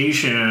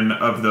presentation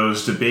of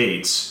those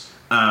debates.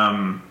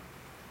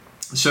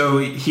 So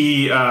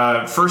he,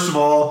 first of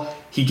all,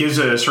 he gives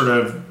a sort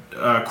of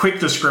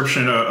quick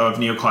description of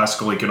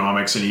neoclassical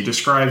economics, and he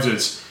describes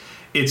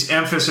its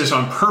emphasis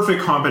on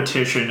perfect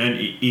competition and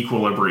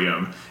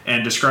equilibrium,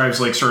 and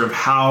describes like sort of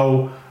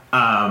how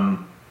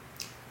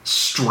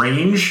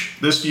strange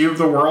this view of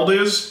the world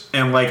is.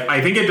 And like,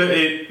 I think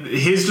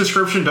his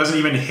description doesn't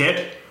even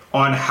hit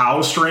on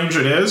how strange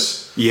it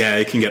is. Yeah,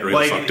 it can get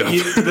really fucked up.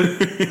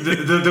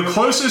 The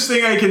closest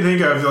thing I can think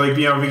of, like,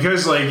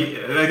 because like,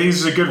 I think this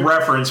is a good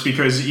reference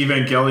because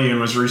Evangelion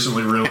was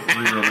recently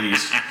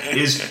re-released,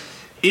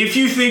 if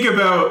you think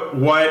about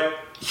what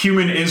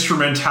human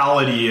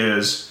instrumentality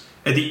is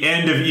at the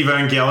end of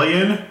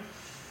Evangelion,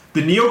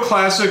 the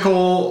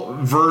neoclassical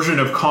version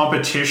of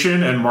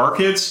competition and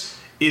markets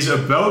is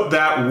about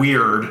that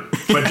weird,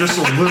 but just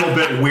a little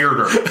bit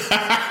weirder.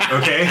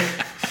 Okay?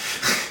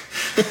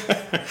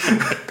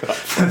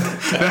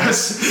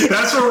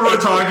 That's what we're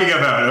talking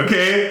about,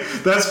 okay?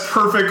 That's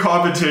perfect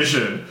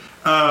competition.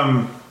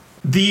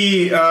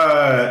 The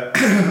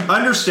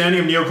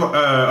understanding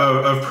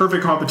of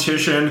perfect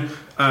competition,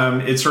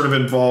 it sort of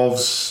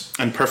involves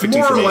and perfect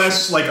more or information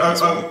less like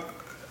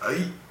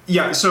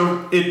yeah.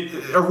 So it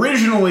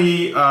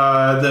originally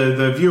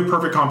the view of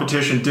perfect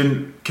competition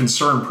didn't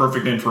concern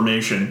perfect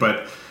information,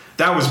 but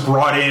that was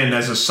brought in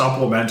as a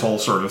supplemental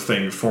sort of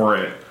thing for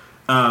it.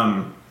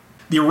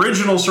 The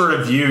original sort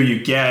of view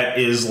you get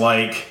is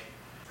like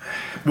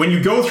when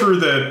you go through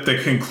the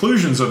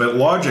conclusions of it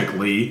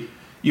logically,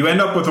 you end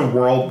up with a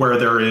world where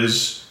there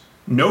is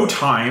no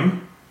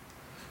time,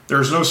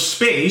 there's no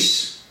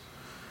space,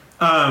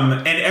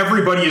 and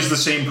everybody is the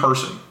same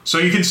person. So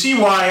you can see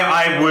why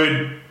I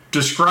would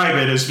describe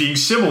it as being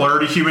similar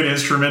to human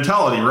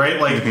instrumentality,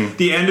 right? Like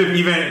the end of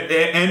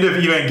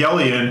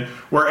Evangelion,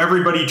 where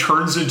everybody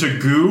turns into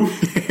goo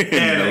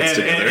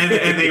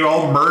and they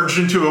all merge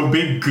into a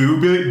big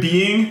goo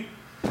being.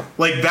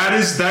 Like that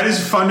is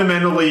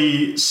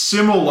fundamentally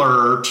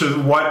similar to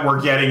what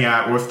we're getting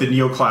at with the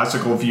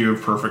neoclassical view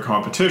of perfect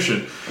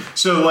competition.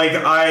 So like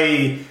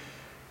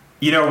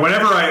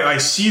whenever I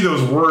see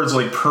those words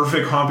like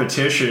perfect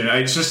competition,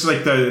 it's just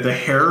like the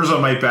hairs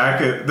on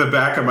the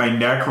back of my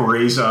neck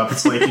raise up.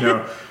 It's like,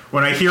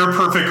 when I hear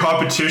perfect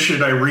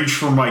competition, I reach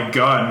for my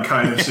gun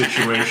kind of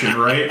situation,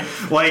 right?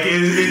 Like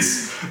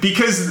it's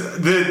because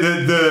the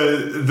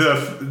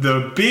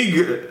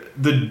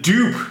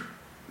dupe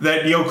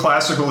that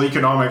neoclassical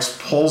economics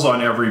pulls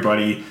on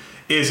everybody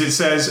is it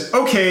says,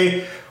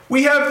 okay,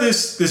 we have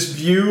this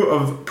view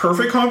of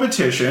perfect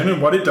competition,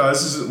 and what it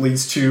does is it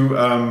leads to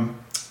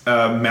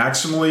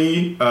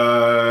maximally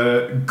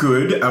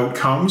good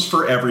outcomes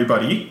for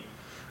everybody.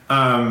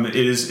 It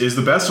is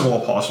the best of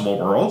all possible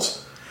worlds.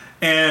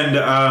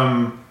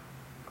 And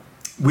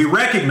we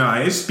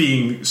recognize,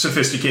 being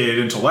sophisticated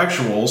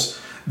intellectuals,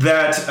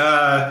 that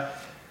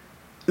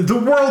the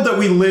world that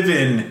we live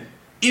in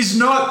is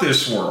not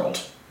this world.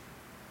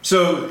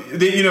 So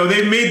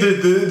they've made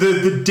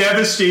the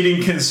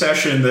devastating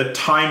concession that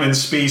time and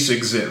space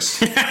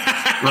exist,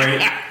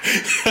 right?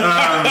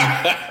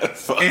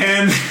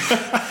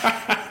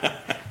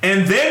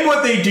 And then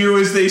what they do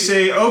is they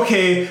say,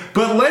 okay,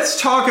 but let's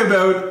talk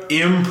about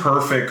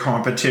imperfect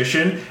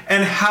competition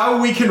and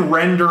how we can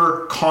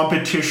render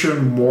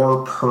competition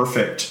more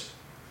perfect,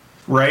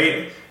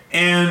 right?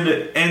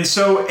 And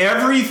so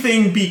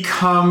everything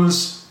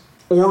becomes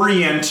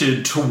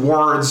oriented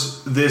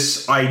towards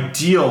this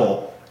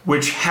ideal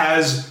which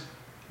has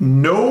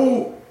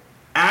no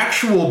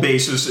actual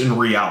basis in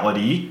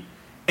reality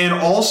and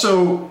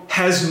also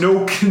has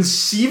no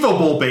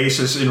conceivable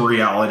basis in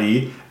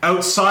reality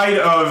outside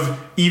of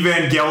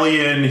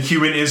Evangelion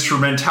human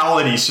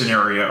instrumentality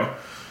scenario,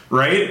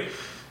 right?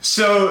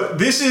 So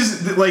this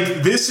is the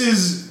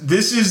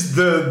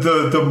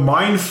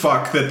mind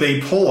fuck that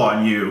they pull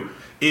on you,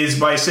 is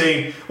by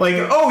saying like,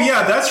 oh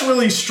yeah, that's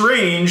really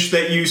strange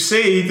that you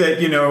say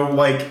that,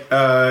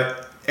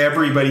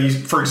 everybody,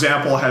 for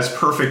example, has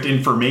perfect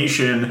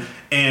information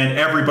and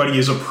everybody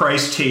is a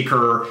price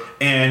taker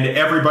and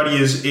everybody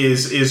is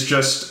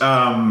just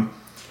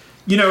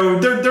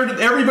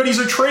everybody's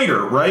a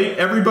trader, right?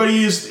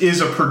 Everybody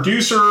is a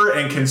producer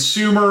and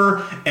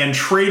consumer and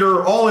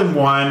trader all in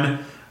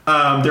one.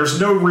 There's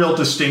no real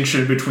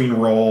distinction between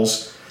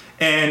roles,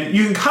 and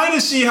you can kind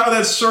of see how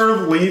that sort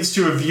of leads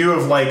to a view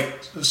of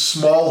like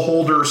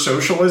smallholder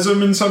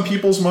socialism in some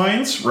people's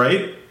minds,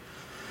 right?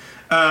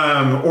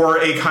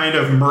 Or a kind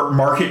of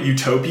market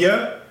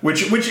utopia,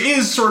 which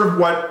is sort of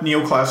what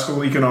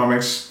neoclassical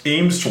economics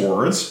aims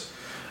towards.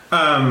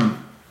 So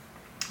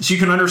you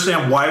can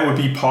understand why it would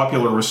be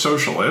popular with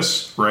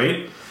socialists,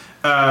 right?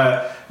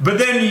 But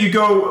then you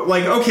go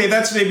like, okay,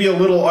 that's maybe a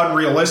little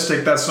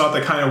unrealistic. That's not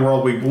the kind of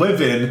world we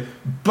live in.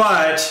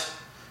 But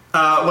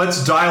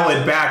let's dial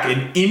it back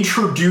and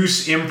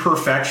introduce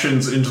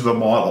imperfections into the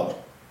model.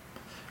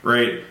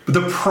 Right. But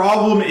the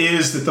problem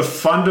is that the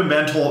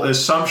fundamental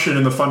assumption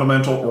and the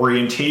fundamental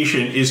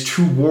orientation is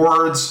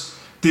towards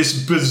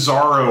this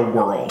bizarro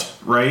world.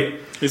 Right.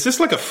 Is this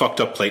like a fucked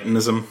up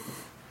Platonism?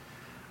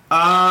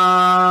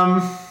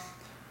 I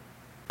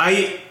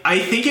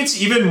think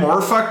it's even more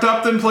fucked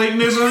up than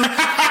Platonism.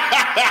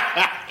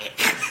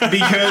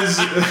 Because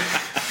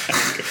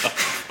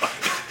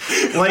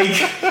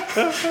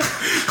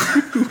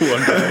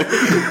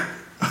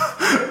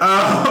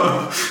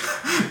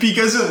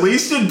because at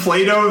least in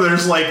Plato,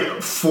 there's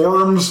like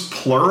forms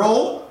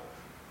plural,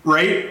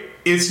 right?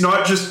 It's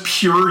not just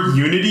pure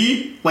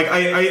unity. Like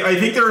I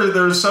think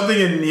there's something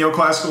in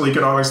neoclassical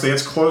economics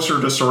that's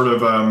closer to sort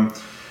of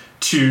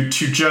to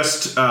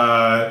just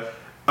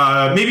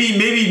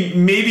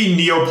maybe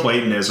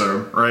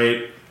Neoplatonism,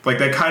 right? Like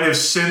that kind of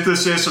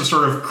synthesis of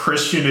sort of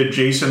Christian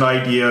adjacent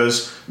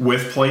ideas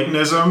with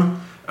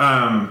Platonism.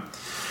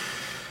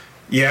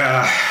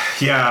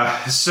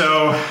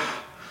 So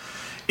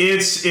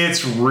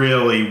it's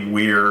really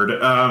weird.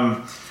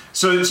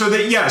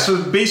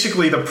 So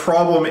basically the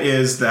problem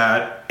is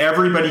that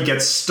everybody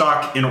gets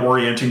stuck in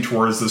orienting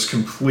towards this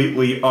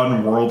completely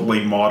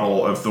unworldly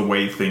model of the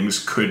way things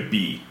could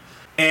be.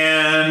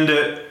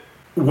 And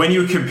when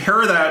you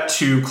compare that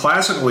to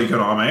classical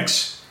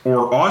economics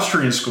or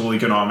Austrian school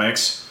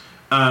economics,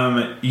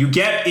 you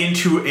get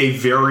into a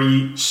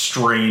very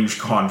strange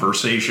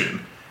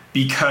conversation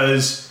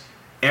because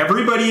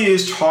everybody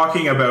is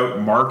talking about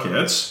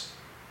markets,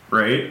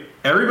 right?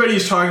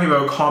 Everybody's talking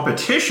about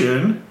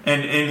competition,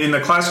 and in the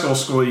classical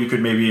school you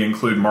could maybe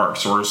include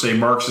Marx, or say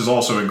Marx is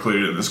also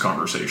included in this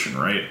conversation,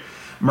 right?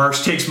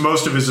 Marx takes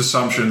most of his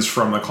assumptions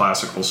from the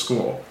classical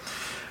school.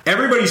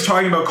 Everybody's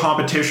talking about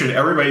competition,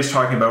 everybody's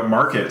talking about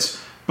markets,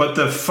 but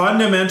the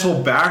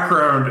fundamental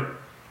background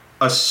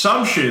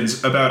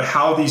assumptions about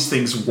how these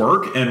things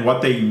work and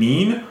what they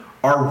mean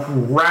are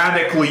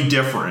radically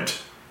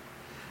different.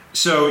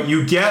 So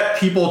you get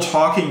people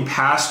talking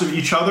past of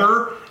each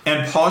other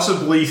and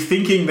possibly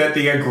thinking that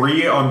they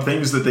agree on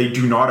things that they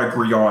do not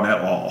agree on at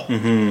all.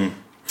 Mm-hmm.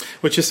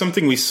 Which is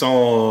something we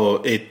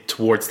saw it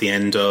towards the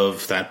end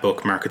of that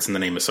book, Markets in the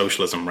Name of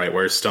Socialism, right?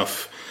 Where this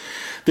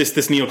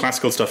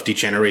neoclassical stuff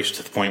degenerated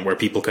to the point where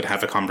people could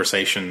have a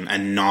conversation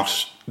and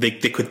they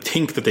could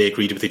think that they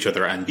agreed with each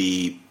other and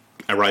be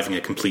arriving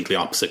at completely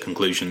opposite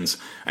conclusions,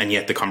 and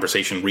yet the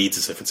conversation reads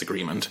as if it's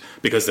agreement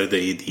because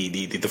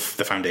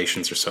the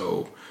foundations are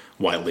so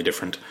wildly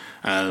different.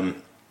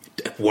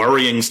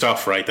 Worrying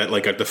stuff, right? That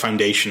like at the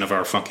foundation of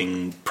our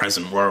fucking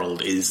present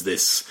world is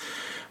this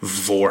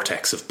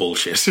vortex of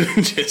bullshit.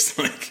 Just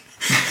like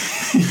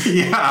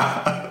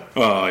yeah.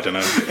 Oh, I don't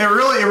know. It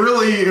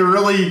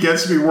really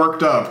gets me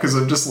worked up because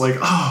I'm just like,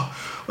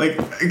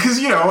 because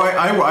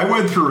I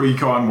went through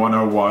Econ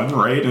 101,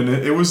 right? And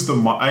it was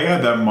I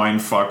had that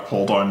mind fuck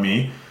pulled on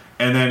me,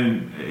 and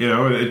then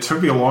it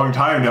took me a long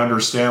time to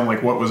understand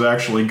like what was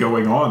actually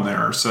going on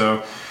there.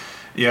 So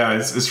yeah,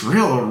 it's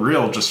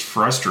real just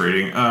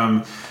frustrating.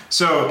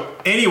 So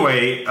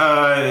anyway,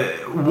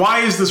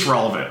 why is this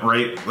relevant,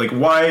 right? Like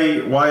why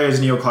is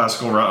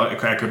neoclassical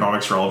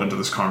economics relevant to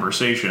this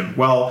conversation?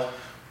 Well,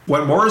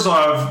 what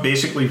Morozov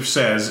basically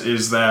says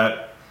is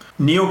that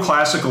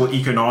neoclassical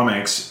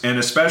economics, and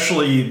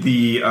especially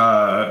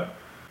the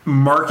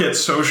market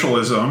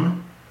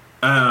socialism,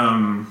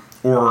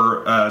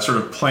 or sort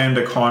of planned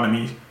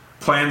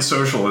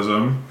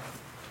socialism,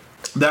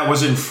 that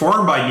was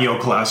informed by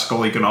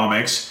neoclassical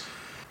economics,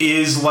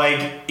 is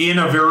like in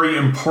a very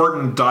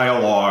important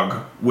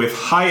dialogue with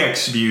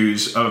Hayek's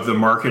views of the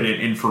market and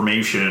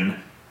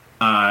information,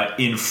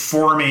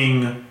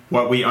 informing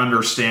what we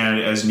understand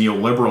as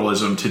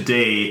neoliberalism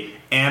today,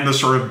 and the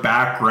sort of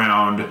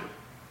background,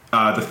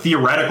 the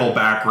theoretical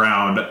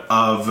background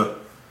of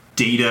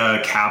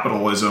data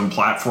capitalism,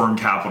 platform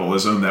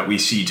capitalism that we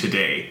see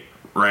today,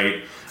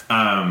 right?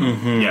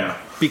 Yeah.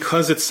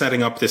 Because it's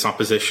setting up this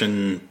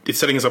opposition, it's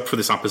setting us up for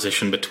this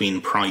opposition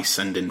between price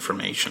and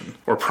information,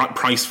 or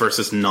price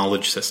versus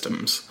knowledge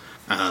systems.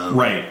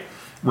 Right.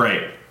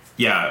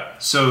 Yeah.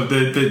 So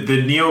the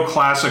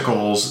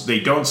neoclassicals, they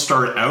don't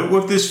start out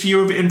with this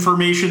view of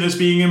information as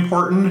being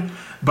important,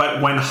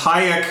 but when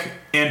Hayek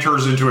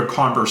enters into a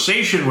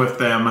conversation with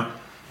them,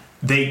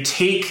 they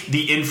take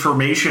the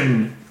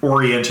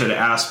information-oriented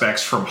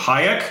aspects from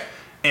Hayek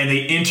and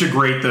they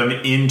integrate them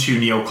into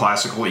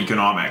neoclassical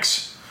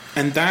economics.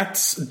 And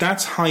that's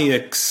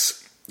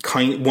Hayek's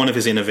one of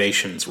his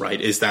innovations, right?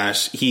 Is that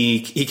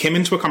he came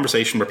into a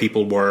conversation where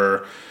people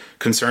were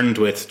concerned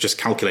with just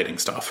calculating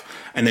stuff,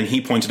 and then he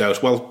pointed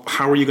out, well,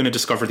 how are you going to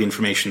discover the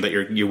information that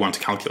you want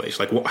to calculate?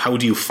 Like, how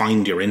do you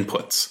find your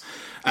inputs?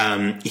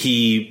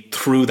 He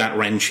threw that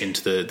wrench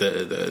into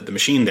the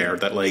machine there.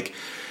 That like,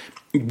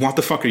 what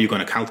the fuck are you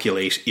going to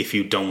calculate if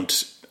you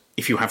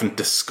haven't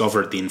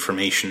discovered the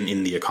information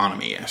in the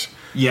economy yet?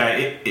 Yeah,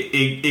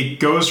 it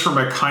goes from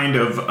a kind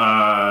of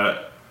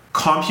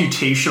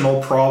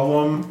computational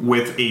problem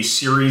with a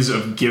series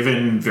of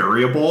given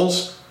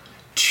variables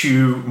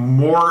to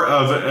more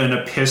of an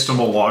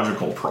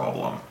epistemological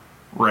problem,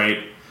 right?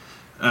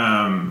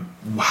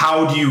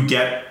 How do you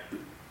get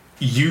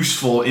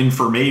useful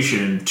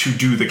information to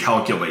do the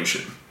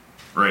calculation,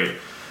 right?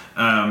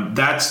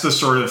 That's the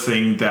sort of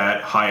thing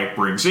that Hayek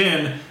brings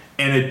in.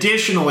 And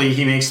additionally,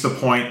 he makes the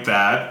point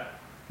that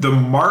the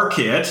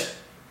market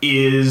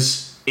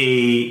is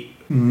a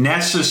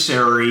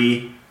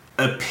necessary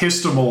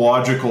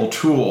epistemological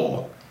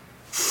tool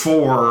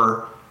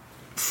for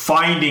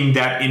finding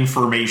that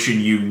information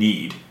you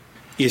need.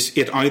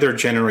 It either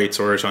generates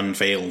or it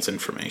unveils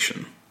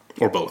information,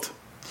 or both.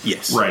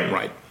 Yes,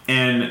 right.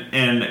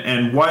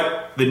 And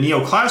what the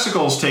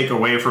neoclassicals take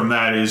away from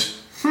that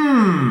is,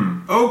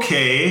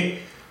 okay.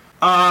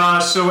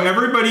 So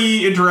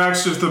everybody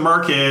interacts with the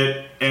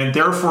market, and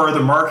therefore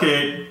the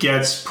market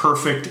gets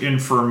perfect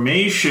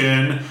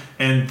information,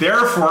 and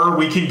therefore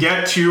we can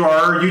get to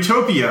our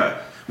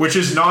utopia. which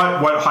is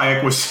not what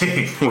Hayek was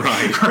saying.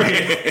 Right.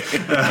 Right.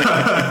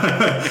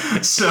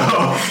 So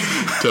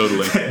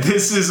Totally.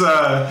 this is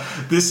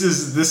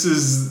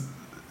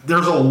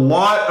there's a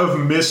lot of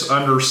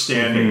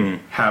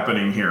misunderstanding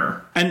happening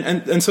here.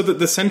 And so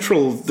the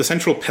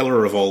central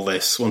pillar of all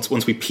this,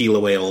 once we peel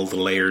away all the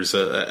layers,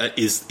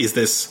 is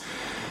this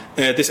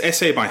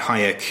essay by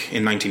Hayek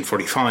in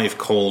 1945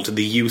 called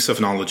 "The Use of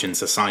Knowledge in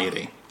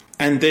Society,"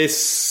 and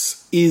this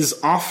is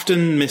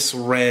often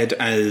misread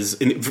as,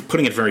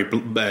 putting it very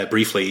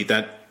briefly,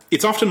 that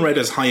it's often read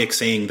as Hayek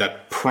saying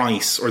that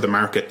price or the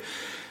market.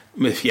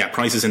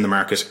 Prices in the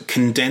market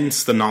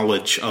condense the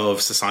knowledge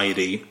of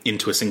society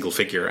into a single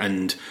figure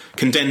and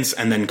condense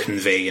and then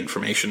convey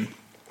information.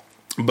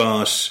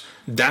 But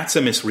that's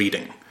a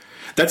misreading.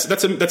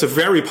 That's a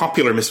very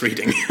popular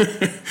misreading.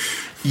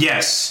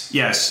 Yes.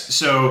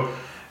 So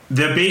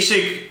the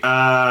basic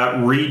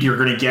read you're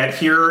going to get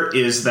here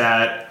is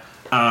that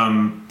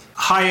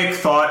Hayek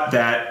thought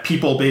that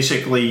people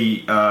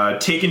basically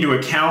take into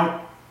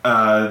account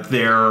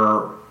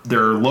their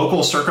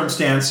local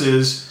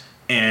circumstances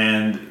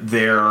and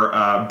their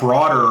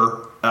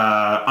broader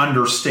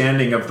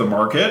understanding of the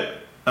market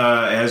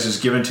as is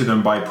given to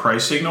them by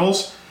price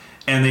signals,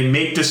 and they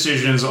make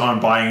decisions on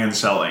buying and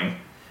selling.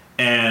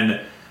 And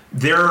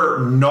their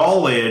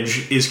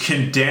knowledge is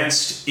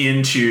condensed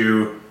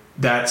into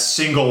that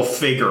single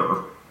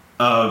figure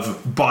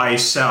of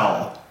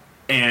buy-sell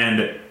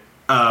and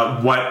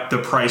what the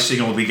price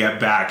signal they get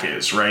back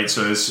is, right?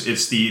 So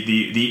it's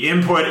the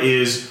input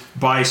is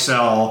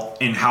buy-sell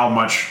in how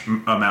much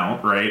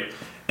amount, right?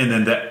 And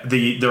then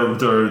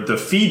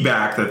the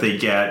feedback that they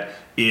get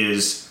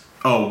is,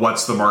 oh,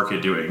 what's the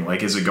market doing?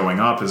 Like, is it going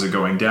up? Is it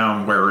going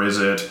down? Where is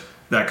it?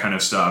 That kind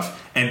of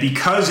stuff. And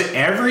because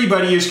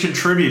everybody is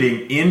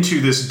contributing into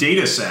this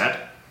data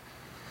set,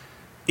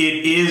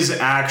 it is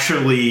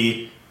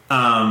actually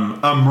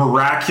a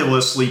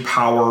miraculously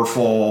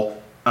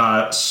powerful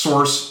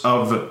source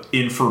of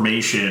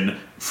information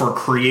for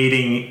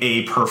creating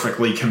a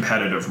perfectly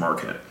competitive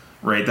market,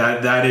 right?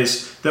 That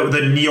is the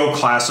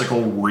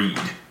neoclassical read.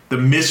 The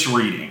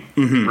misreading,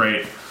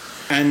 right?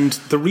 And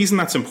the reason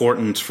that's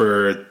important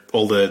for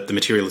all the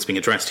material that's being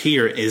addressed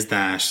here is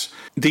that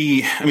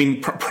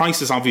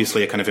price is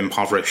obviously a kind of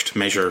impoverished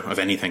measure of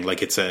anything.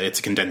 Like it's a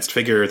condensed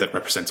figure that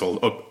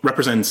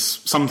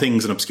represents some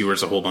things and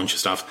obscures a whole bunch of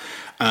stuff.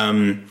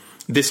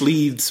 This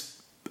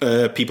leads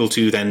people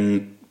to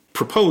then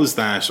propose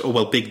that,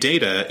 big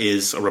data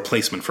is a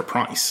replacement for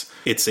price.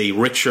 It's a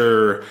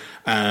richer,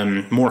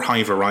 more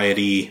high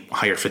variety,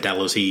 higher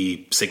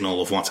fidelity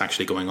signal of what's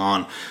actually going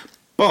on.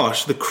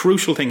 But the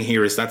crucial thing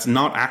here is that's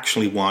not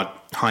actually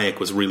what Hayek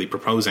was really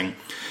proposing.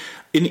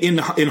 In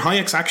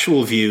Hayek's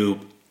actual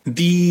view,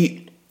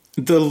 the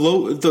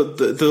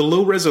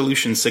low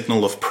resolution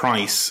signal of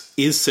price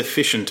is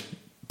sufficient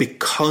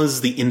because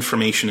the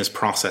information is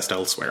processed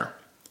elsewhere.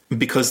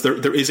 Because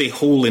there is a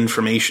whole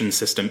information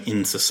system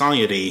in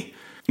society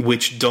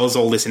which does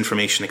all this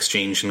information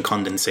exchange and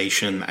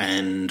condensation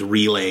and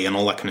relay and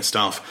all that kind of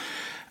stuff.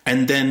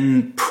 And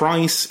then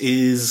price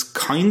is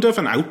kind of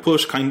an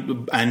output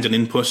and an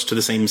input to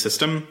the same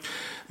system.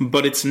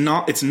 But it's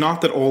not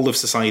that all of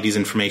society's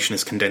information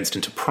is condensed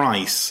into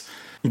price.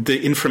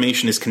 The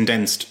information is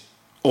condensed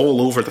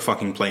all over the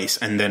fucking place,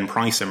 and then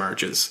price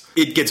emerges.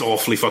 It gets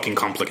awfully fucking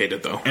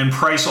complicated, though. And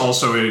price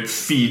also, it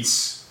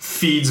feeds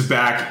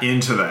back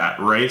into that,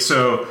 right?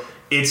 So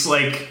it's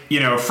like,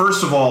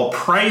 first of all,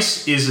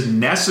 price is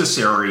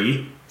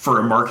necessary for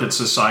a market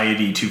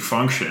society to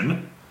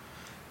function,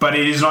 but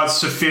it is not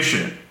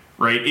sufficient,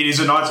 right? It is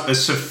not a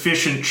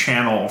sufficient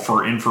channel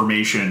for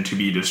information to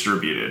be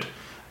distributed.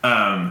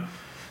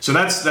 So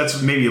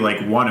that's maybe like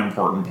one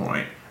important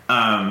point.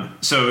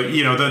 So the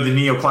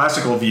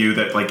neoclassical view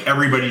that like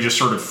everybody just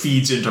sort of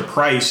feeds into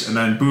price and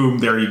then boom,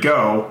 there you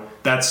go.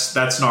 That's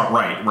not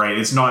right?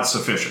 It's not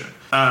sufficient.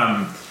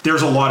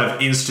 There's a lot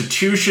of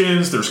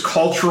institutions, there's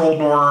cultural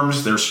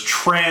norms, there's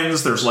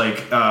trends, there's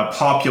like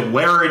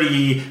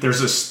popularity,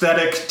 there's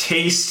aesthetic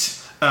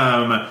taste,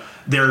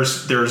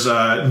 there's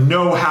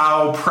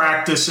know-how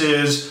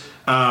practices,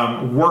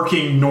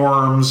 working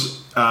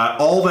norms,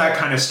 all that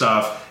kind of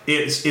stuff.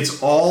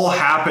 It's all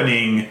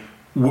happening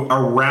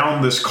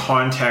around this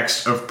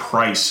context of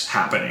price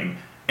happening,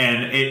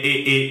 and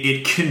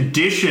it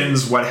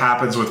conditions what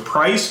happens with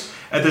price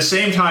at the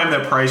same time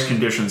that price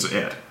conditions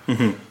it.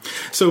 Mm-hmm.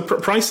 So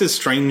price is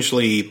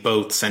strangely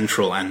both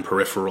central and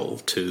peripheral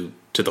to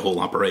the whole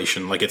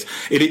operation. Like it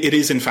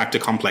is in fact a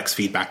complex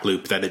feedback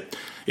loop that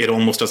it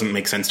almost doesn't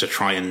make sense to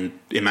try and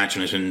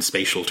imagine it in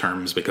spatial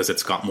terms because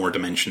it's got more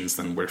dimensions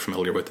than we're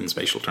familiar with in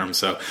spatial terms.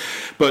 So,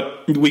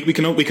 but we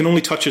can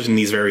only touch it in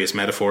these various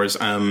metaphors.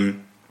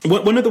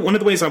 One of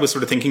the ways I was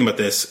sort of thinking about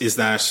this is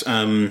that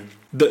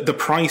the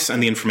price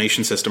and the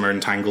information system are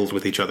entangled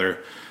with each other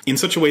in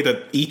such a way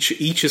that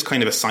each is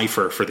kind of a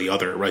cipher for the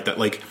other, right? That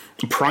like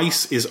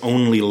price is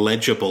only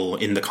legible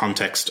in the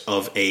context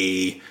of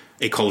a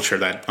culture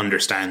that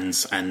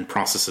understands and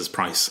processes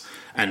price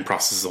and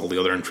processes all the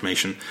other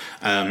information,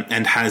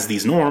 and has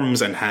these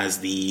norms and has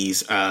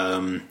these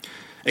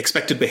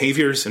expected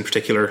behaviors in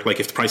particular. Like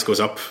if the price goes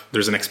up,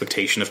 there's an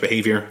expectation of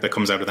behavior that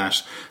comes out of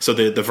that. So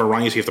the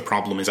variety of the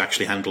problem is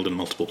actually handled in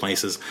multiple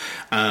places.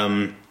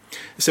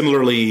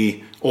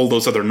 Similarly, all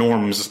those other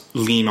norms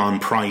lean on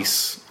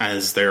price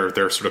as their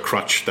sort of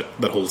crutch that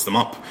holds them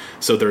up.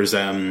 So there's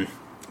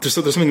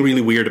something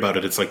really weird about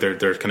it. It's like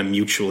they're kind of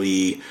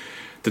mutually,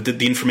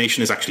 the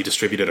information is actually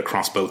distributed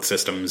across both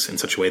systems in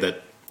such a way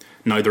that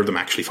neither of them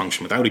actually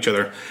function without each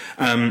other.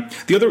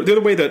 The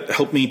other way that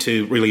helped me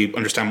to really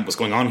understand what was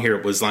going on here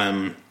was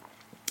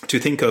to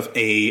think of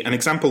an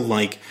example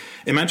like,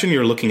 imagine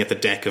you're looking at the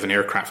deck of an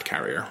aircraft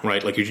carrier,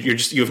 right? Like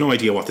you have no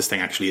idea what this thing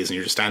actually is, and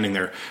you're just standing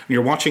there and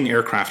you're watching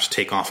aircraft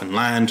take off and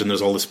land, and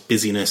there's all this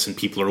busyness, and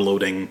people are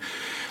loading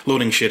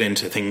shit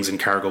into things and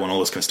cargo and all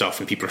this kind of stuff,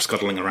 and people are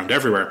scuttling around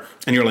everywhere,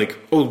 and you're like,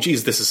 oh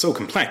geez, this is so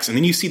complex. And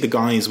then you see the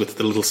guys with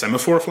the little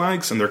semaphore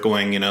flags, and they're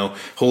going,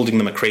 holding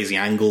them at crazy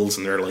angles,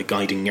 and they're like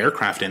guiding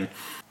aircraft in.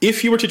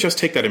 If you were to just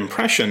take that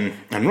impression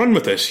and run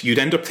with it, you'd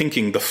end up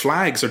thinking the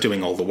flags are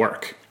doing all the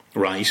work.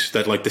 Right,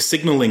 that like the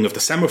signaling of the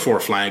semaphore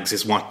flags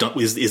is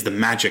is the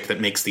magic that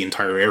makes the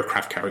entire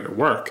aircraft carrier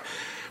work.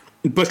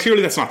 But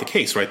clearly that's not the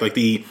case, right? Like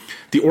the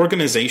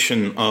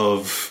organization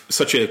of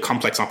such a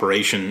complex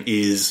operation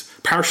is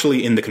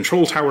partially in the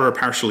control tower,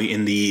 partially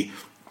in the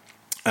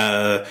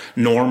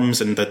norms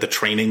and the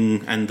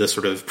training and the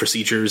sort of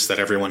procedures that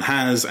everyone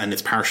has, and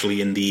it's partially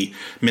in the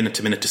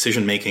minute-to-minute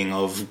decision-making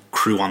of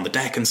crew on the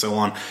deck and so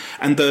on.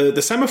 And the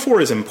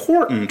semaphore is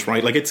important,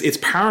 right? Like it's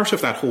part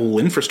of that whole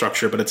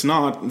infrastructure, but it's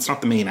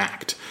not the main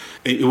act.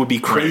 It would be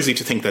crazy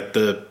to think that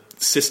the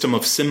system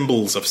of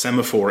symbols of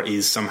semaphore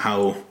is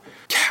somehow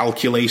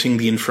calculating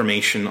the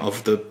information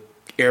of the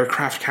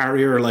aircraft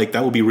carrier. Like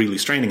that would be really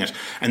straining it.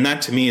 And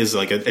that to me is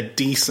like a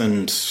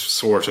decent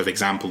sort of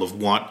example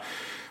of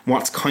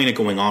what's kind of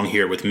going on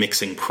here with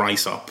mixing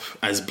price up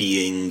as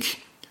being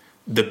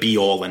the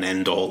be-all and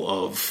end-all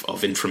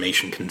of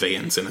information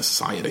conveyance in a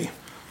society.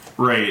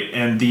 Right,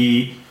 and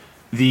the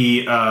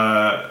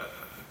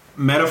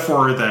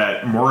metaphor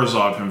that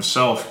Morozov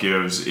himself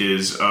gives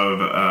is of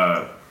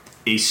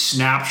a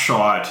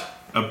snapshot,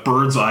 a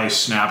bird's-eye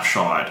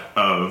snapshot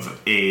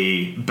of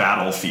a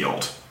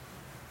battlefield,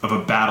 of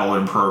a battle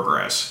in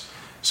progress.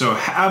 So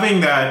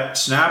having that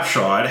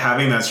snapshot,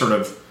 having that sort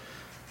of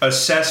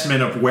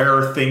assessment of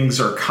where things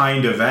are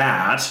kind of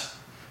at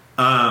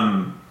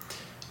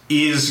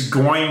is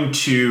going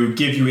to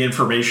give you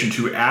information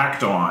to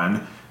act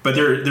on, but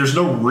there's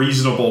no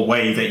reasonable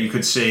way that you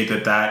could say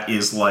that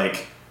is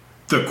like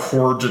the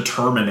core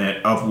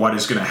determinant of what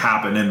is going to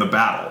happen in the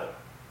battle.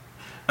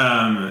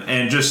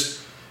 And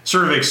just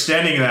sort of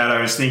extending that, I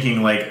was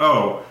thinking like,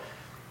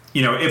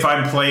 if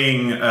I'm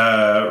playing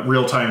a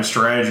real-time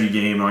strategy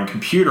game on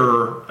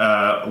computer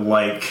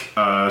like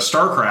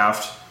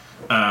StarCraft,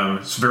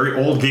 it's a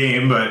very old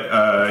game, but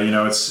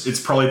it's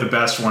probably the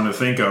best one to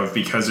think of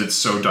because it's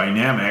so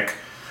dynamic.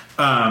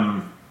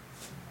 The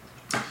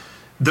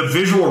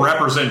visual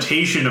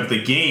representation of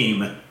the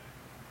game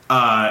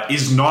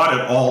is not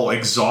at all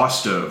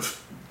exhaustive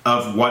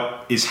of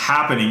what is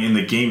happening in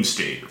the game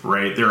state,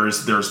 right?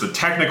 There's the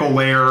technical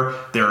layer,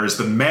 there is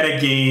the meta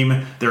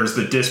game, there's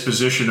the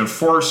disposition of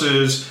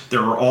forces,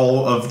 there are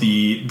all of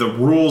the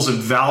rules and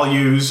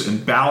values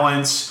and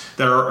balance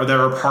that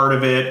are part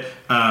of it.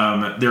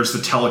 There's the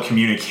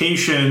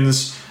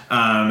telecommunications,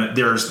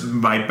 there's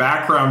my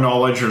background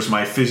knowledge, there's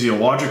my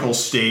physiological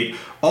state.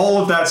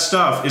 All of that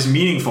stuff is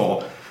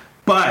meaningful.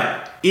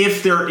 But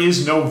if there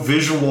is no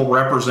visual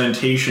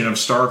representation of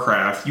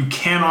StarCraft, you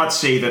cannot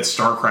say that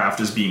StarCraft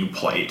is being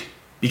played,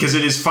 because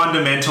it is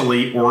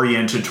fundamentally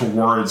oriented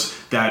towards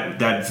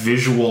that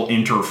visual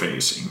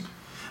interfacing.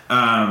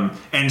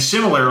 And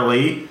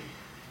similarly,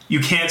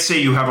 you can't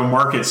say you have a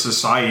market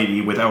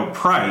society without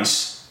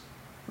price,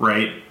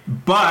 right?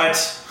 But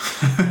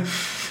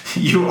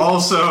you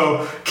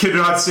also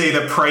cannot say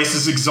that price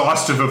is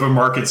exhaustive of a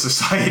market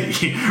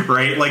society,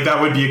 right? Like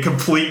that would be a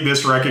complete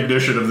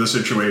misrecognition of the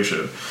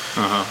situation.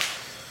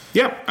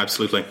 Yeah,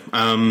 absolutely.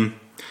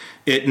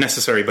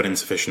 Necessary but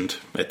insufficient.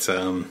 It's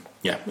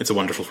it's a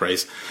wonderful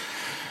phrase.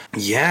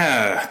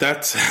 Yeah,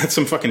 that's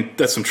some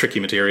tricky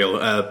material,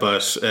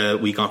 but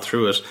we got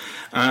through it.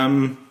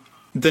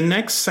 The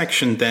next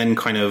section then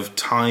kind of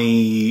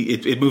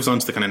it moves on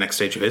to the kind of next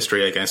stage of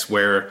history, I guess,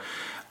 where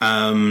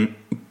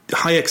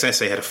Hayek's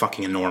essay had a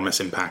fucking enormous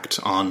impact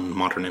on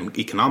modern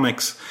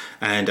economics,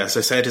 and as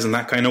I said, isn't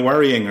that kind of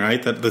worrying,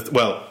 right?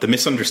 The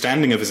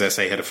misunderstanding of his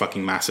essay had a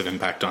fucking massive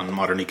impact on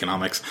modern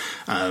economics.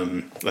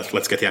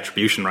 Let's get the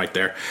attribution right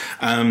there,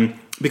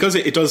 because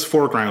it does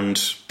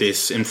foreground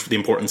the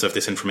importance of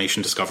this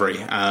information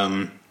discovery.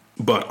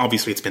 But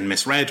obviously, it's been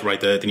misread, right?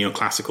 The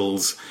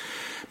neoclassicals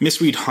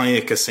misread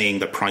Hayek as saying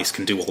that price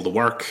can do all the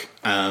work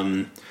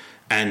and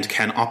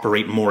can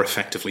operate more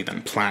effectively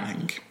than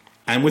planning.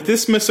 And with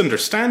this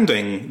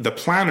misunderstanding, the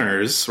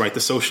planners, right, the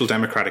social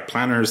democratic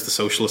planners, the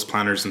socialist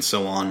planners, and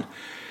so on,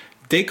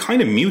 they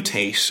kind of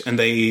mutate and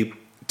they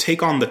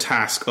take on the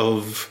task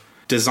of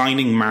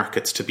designing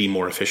markets to be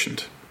more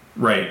efficient.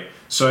 Right.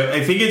 So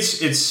I think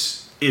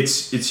it's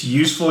it's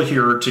useful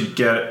here to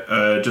get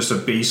just a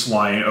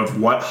baseline of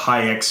what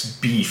Hayek's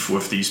beef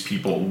with these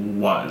people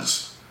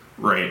was,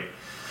 right?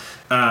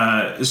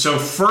 So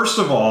first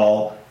of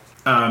all,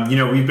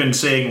 we've been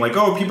saying like,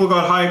 oh, people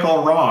got Hayek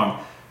all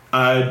wrong.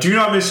 Do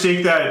not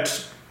mistake that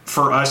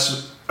for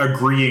us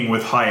agreeing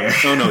with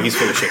Hayek. Oh no, he's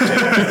full of shit.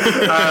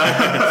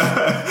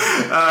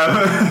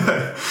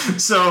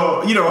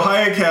 So,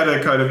 Hayek had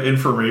a kind of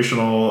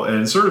informational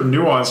and sort of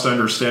nuanced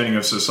understanding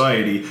of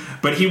society,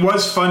 but he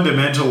was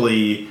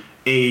fundamentally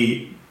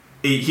he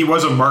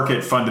was a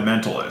market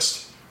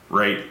fundamentalist,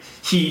 right?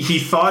 He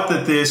thought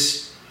that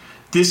this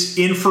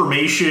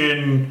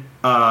information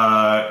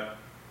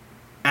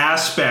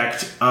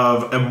aspect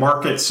of a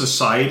market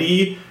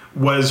society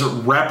was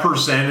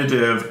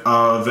representative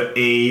of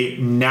a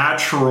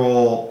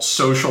natural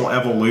social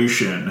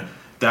evolution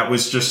that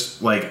was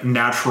just like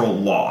natural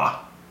law,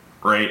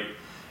 right?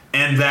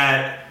 And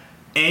that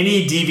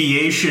any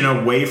deviation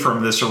away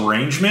from this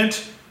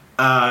arrangement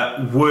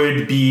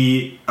would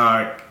be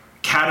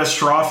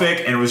catastrophic,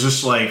 and it was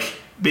just like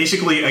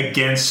basically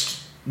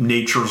against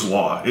nature's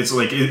law. It's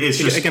like it's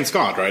just against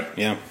God, right?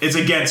 Yeah, it's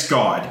against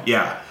God.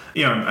 Yeah.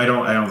 I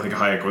don't think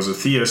Hayek was a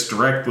theist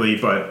directly,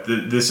 but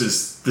this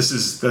is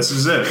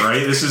it,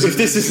 right? This is if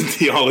this isn't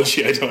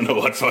theology, I don't know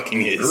what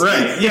fucking is.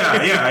 Right?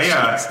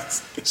 Yeah.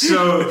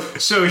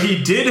 So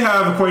he did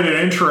have quite an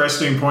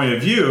interesting point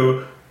of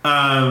view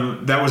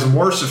that was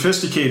more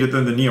sophisticated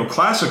than the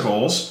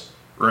neoclassicals,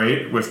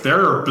 right, with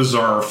their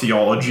bizarre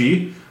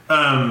theology,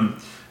 but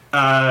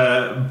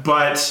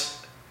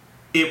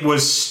it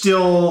was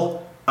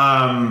still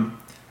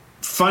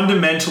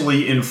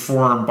fundamentally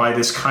informed by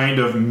this kind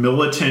of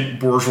militant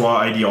bourgeois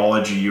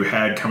ideology you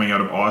had coming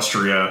out of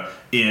Austria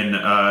in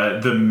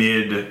the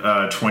mid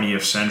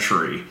 20th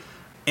century.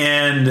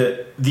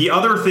 And the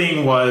other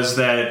thing was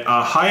that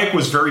Hayek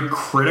was very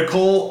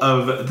critical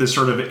of this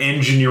sort of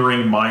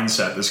engineering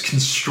mindset, this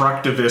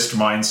constructivist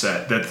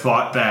mindset that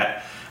thought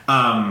that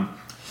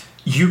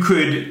you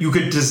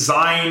could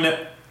design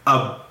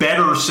a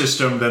better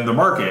system than the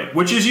market,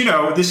 which is,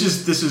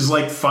 this is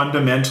like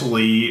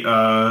fundamentally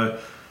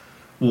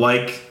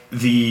like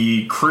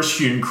the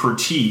Christian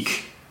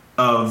critique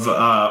of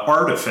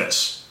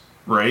artifice,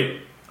 right?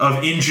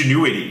 Of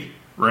ingenuity,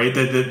 right?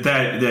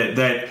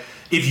 That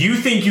if you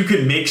think you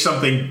can make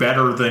something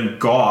better than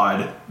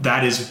God,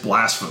 that is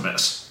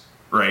blasphemous,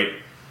 right?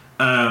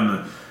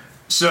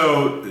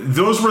 So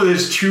those were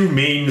his two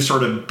main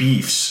sort of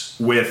beefs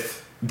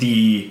with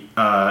the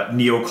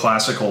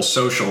neoclassical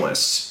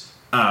socialists.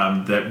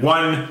 That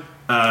one,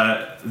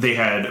 they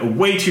had a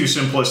way too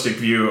simplistic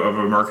view of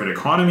a market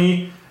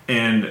economy,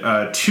 and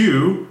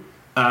two,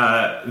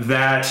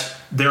 that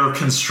their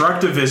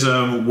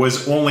constructivism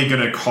was only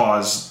going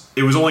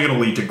to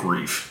lead to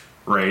grief,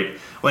 right?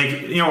 Like,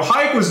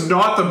 Hayek was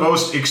not the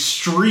most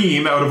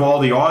extreme out of all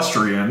the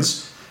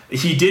Austrians.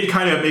 He did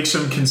kind of make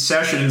some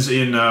concessions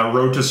in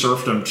Road to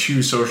Serfdom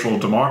to Social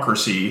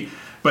Democracy,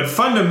 but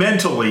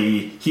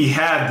fundamentally, he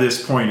had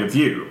this point of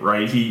view,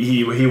 right?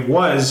 He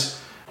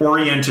was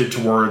oriented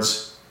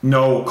towards,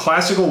 no,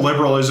 classical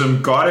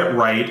liberalism got it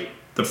right.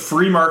 The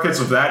free markets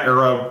of that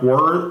era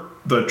were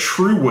the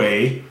true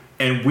way,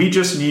 and we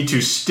just need to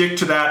stick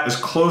to that as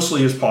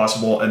closely as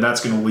possible, and that's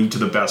going to lead to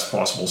the best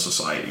possible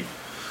society.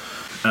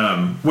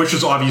 Which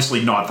is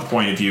obviously not the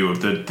point of view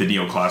of the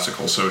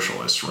neoclassical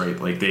socialists, right?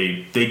 Like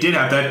they did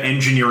have that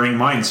engineering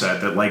mindset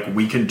that like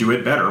we can do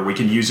it better, we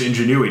can use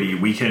ingenuity,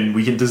 we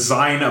can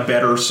design a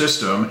better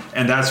system,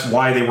 and that's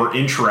why they were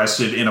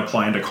interested in a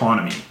planned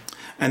economy.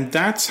 And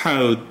that's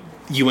how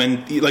you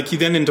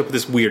then end up with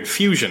this weird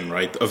fusion,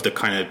 right, of the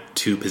kind of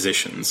two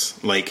positions,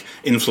 like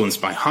influenced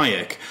by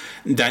Hayek,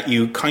 that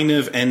you kind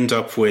of end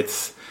up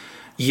with,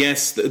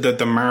 yes,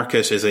 the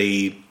market is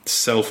a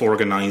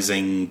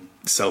self-organizing,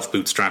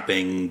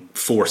 self-bootstrapping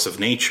force of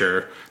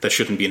nature that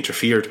shouldn't be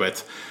interfered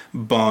with,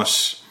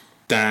 but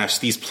that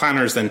these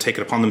planners then take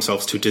it upon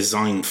themselves to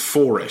design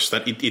for it,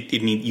 that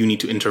you need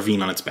to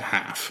intervene on its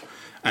behalf.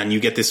 And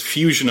you get this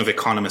fusion of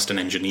economist and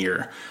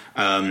engineer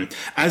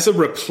as a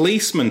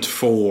replacement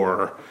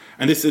for,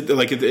 and this is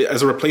like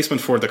as a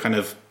replacement for the kind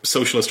of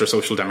socialist or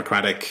social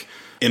democratic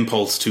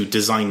impulse to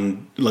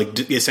design,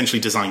 like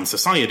essentially design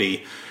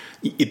society.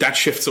 That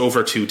shifts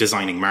over to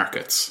designing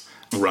markets,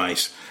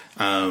 right?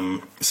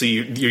 So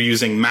you're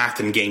using math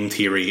and game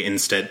theory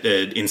instead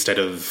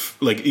of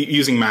like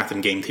using math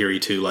and game theory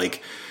to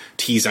like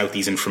tease out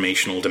these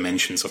informational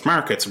dimensions of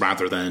markets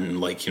rather than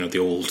like, the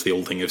old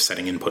thing of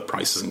setting input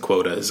prices and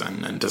quotas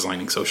and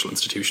designing social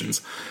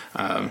institutions.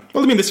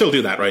 They still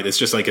do that, right? It's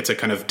just like it's a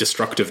kind of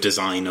destructive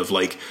design of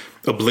like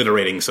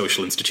obliterating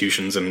social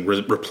institutions and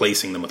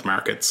replacing them with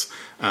markets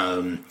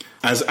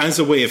as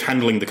a way of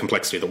handling the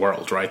complexity of the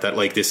world, right? That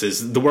like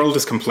the world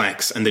is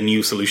complex, and the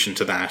new solution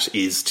to that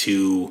is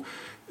to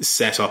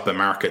set up a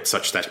market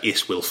such that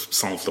it will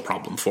solve the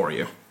problem for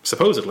you.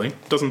 Supposedly,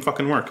 doesn't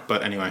fucking work,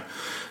 but anyway.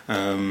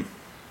 They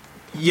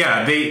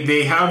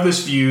have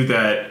this view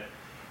that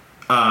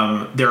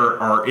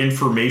there are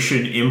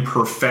information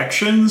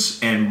imperfections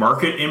and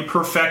market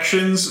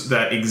imperfections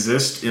that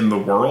exist in the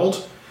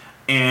world,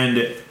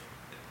 and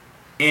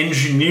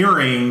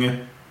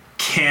engineering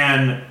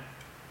can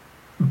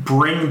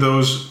bring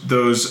those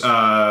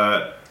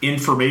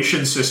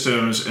information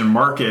systems and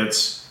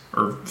markets,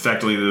 or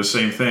effectively the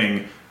same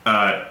thing,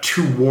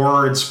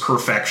 towards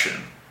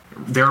perfection.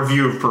 Their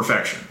view of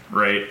perfection,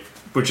 right?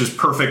 Which is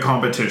perfect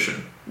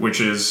competition, which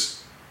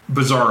is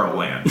bizarro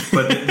land.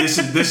 But this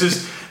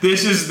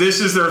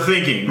is their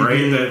thinking, right?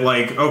 Mm-hmm. That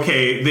like,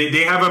 okay,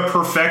 they have a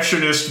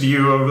perfectionist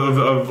view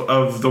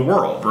of the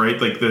world, right?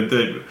 Like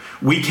that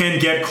we can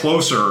get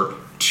closer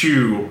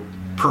to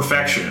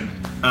perfection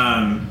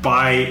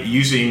by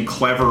using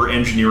clever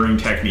engineering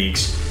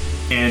techniques.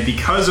 And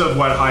because of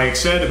what Hayek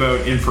said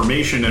about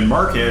information and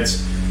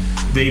markets,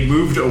 they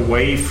moved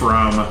away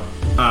from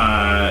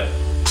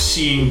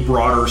seeing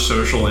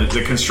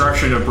the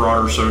construction of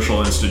broader social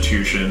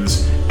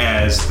institutions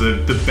as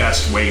the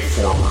best way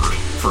forward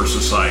for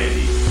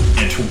society,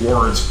 and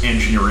towards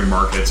engineering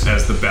markets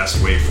as the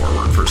best way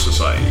forward for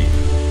society.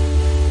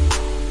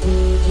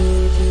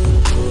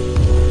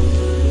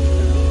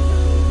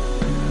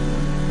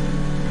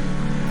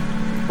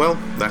 Well,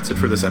 that's it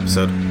for this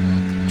episode.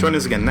 Join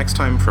us again next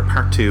time for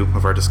part 2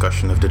 of our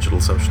discussion of digital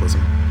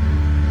socialism.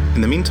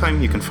 In the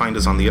meantime, you can find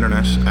us on the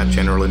internet at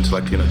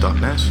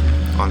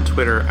generalintellectunit.net, on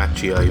Twitter at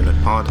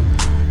GIUnitPod.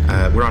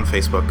 We're on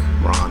Facebook,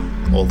 we're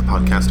on all the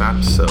podcast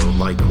apps, so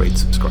like, rate,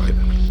 subscribe,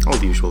 all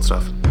the usual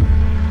stuff.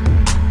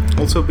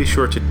 Also be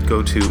sure to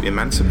go to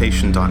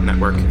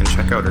emancipation.network and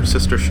check out our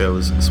sister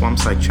shows,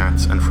 Swampside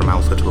Chats and From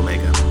Alpha to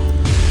Omega.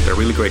 They're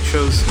really great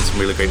shows and some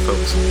really great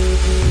folks.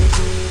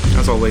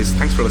 As always,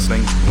 thanks for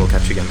listening, and we'll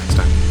catch you again next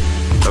time.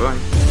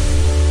 Bye-bye.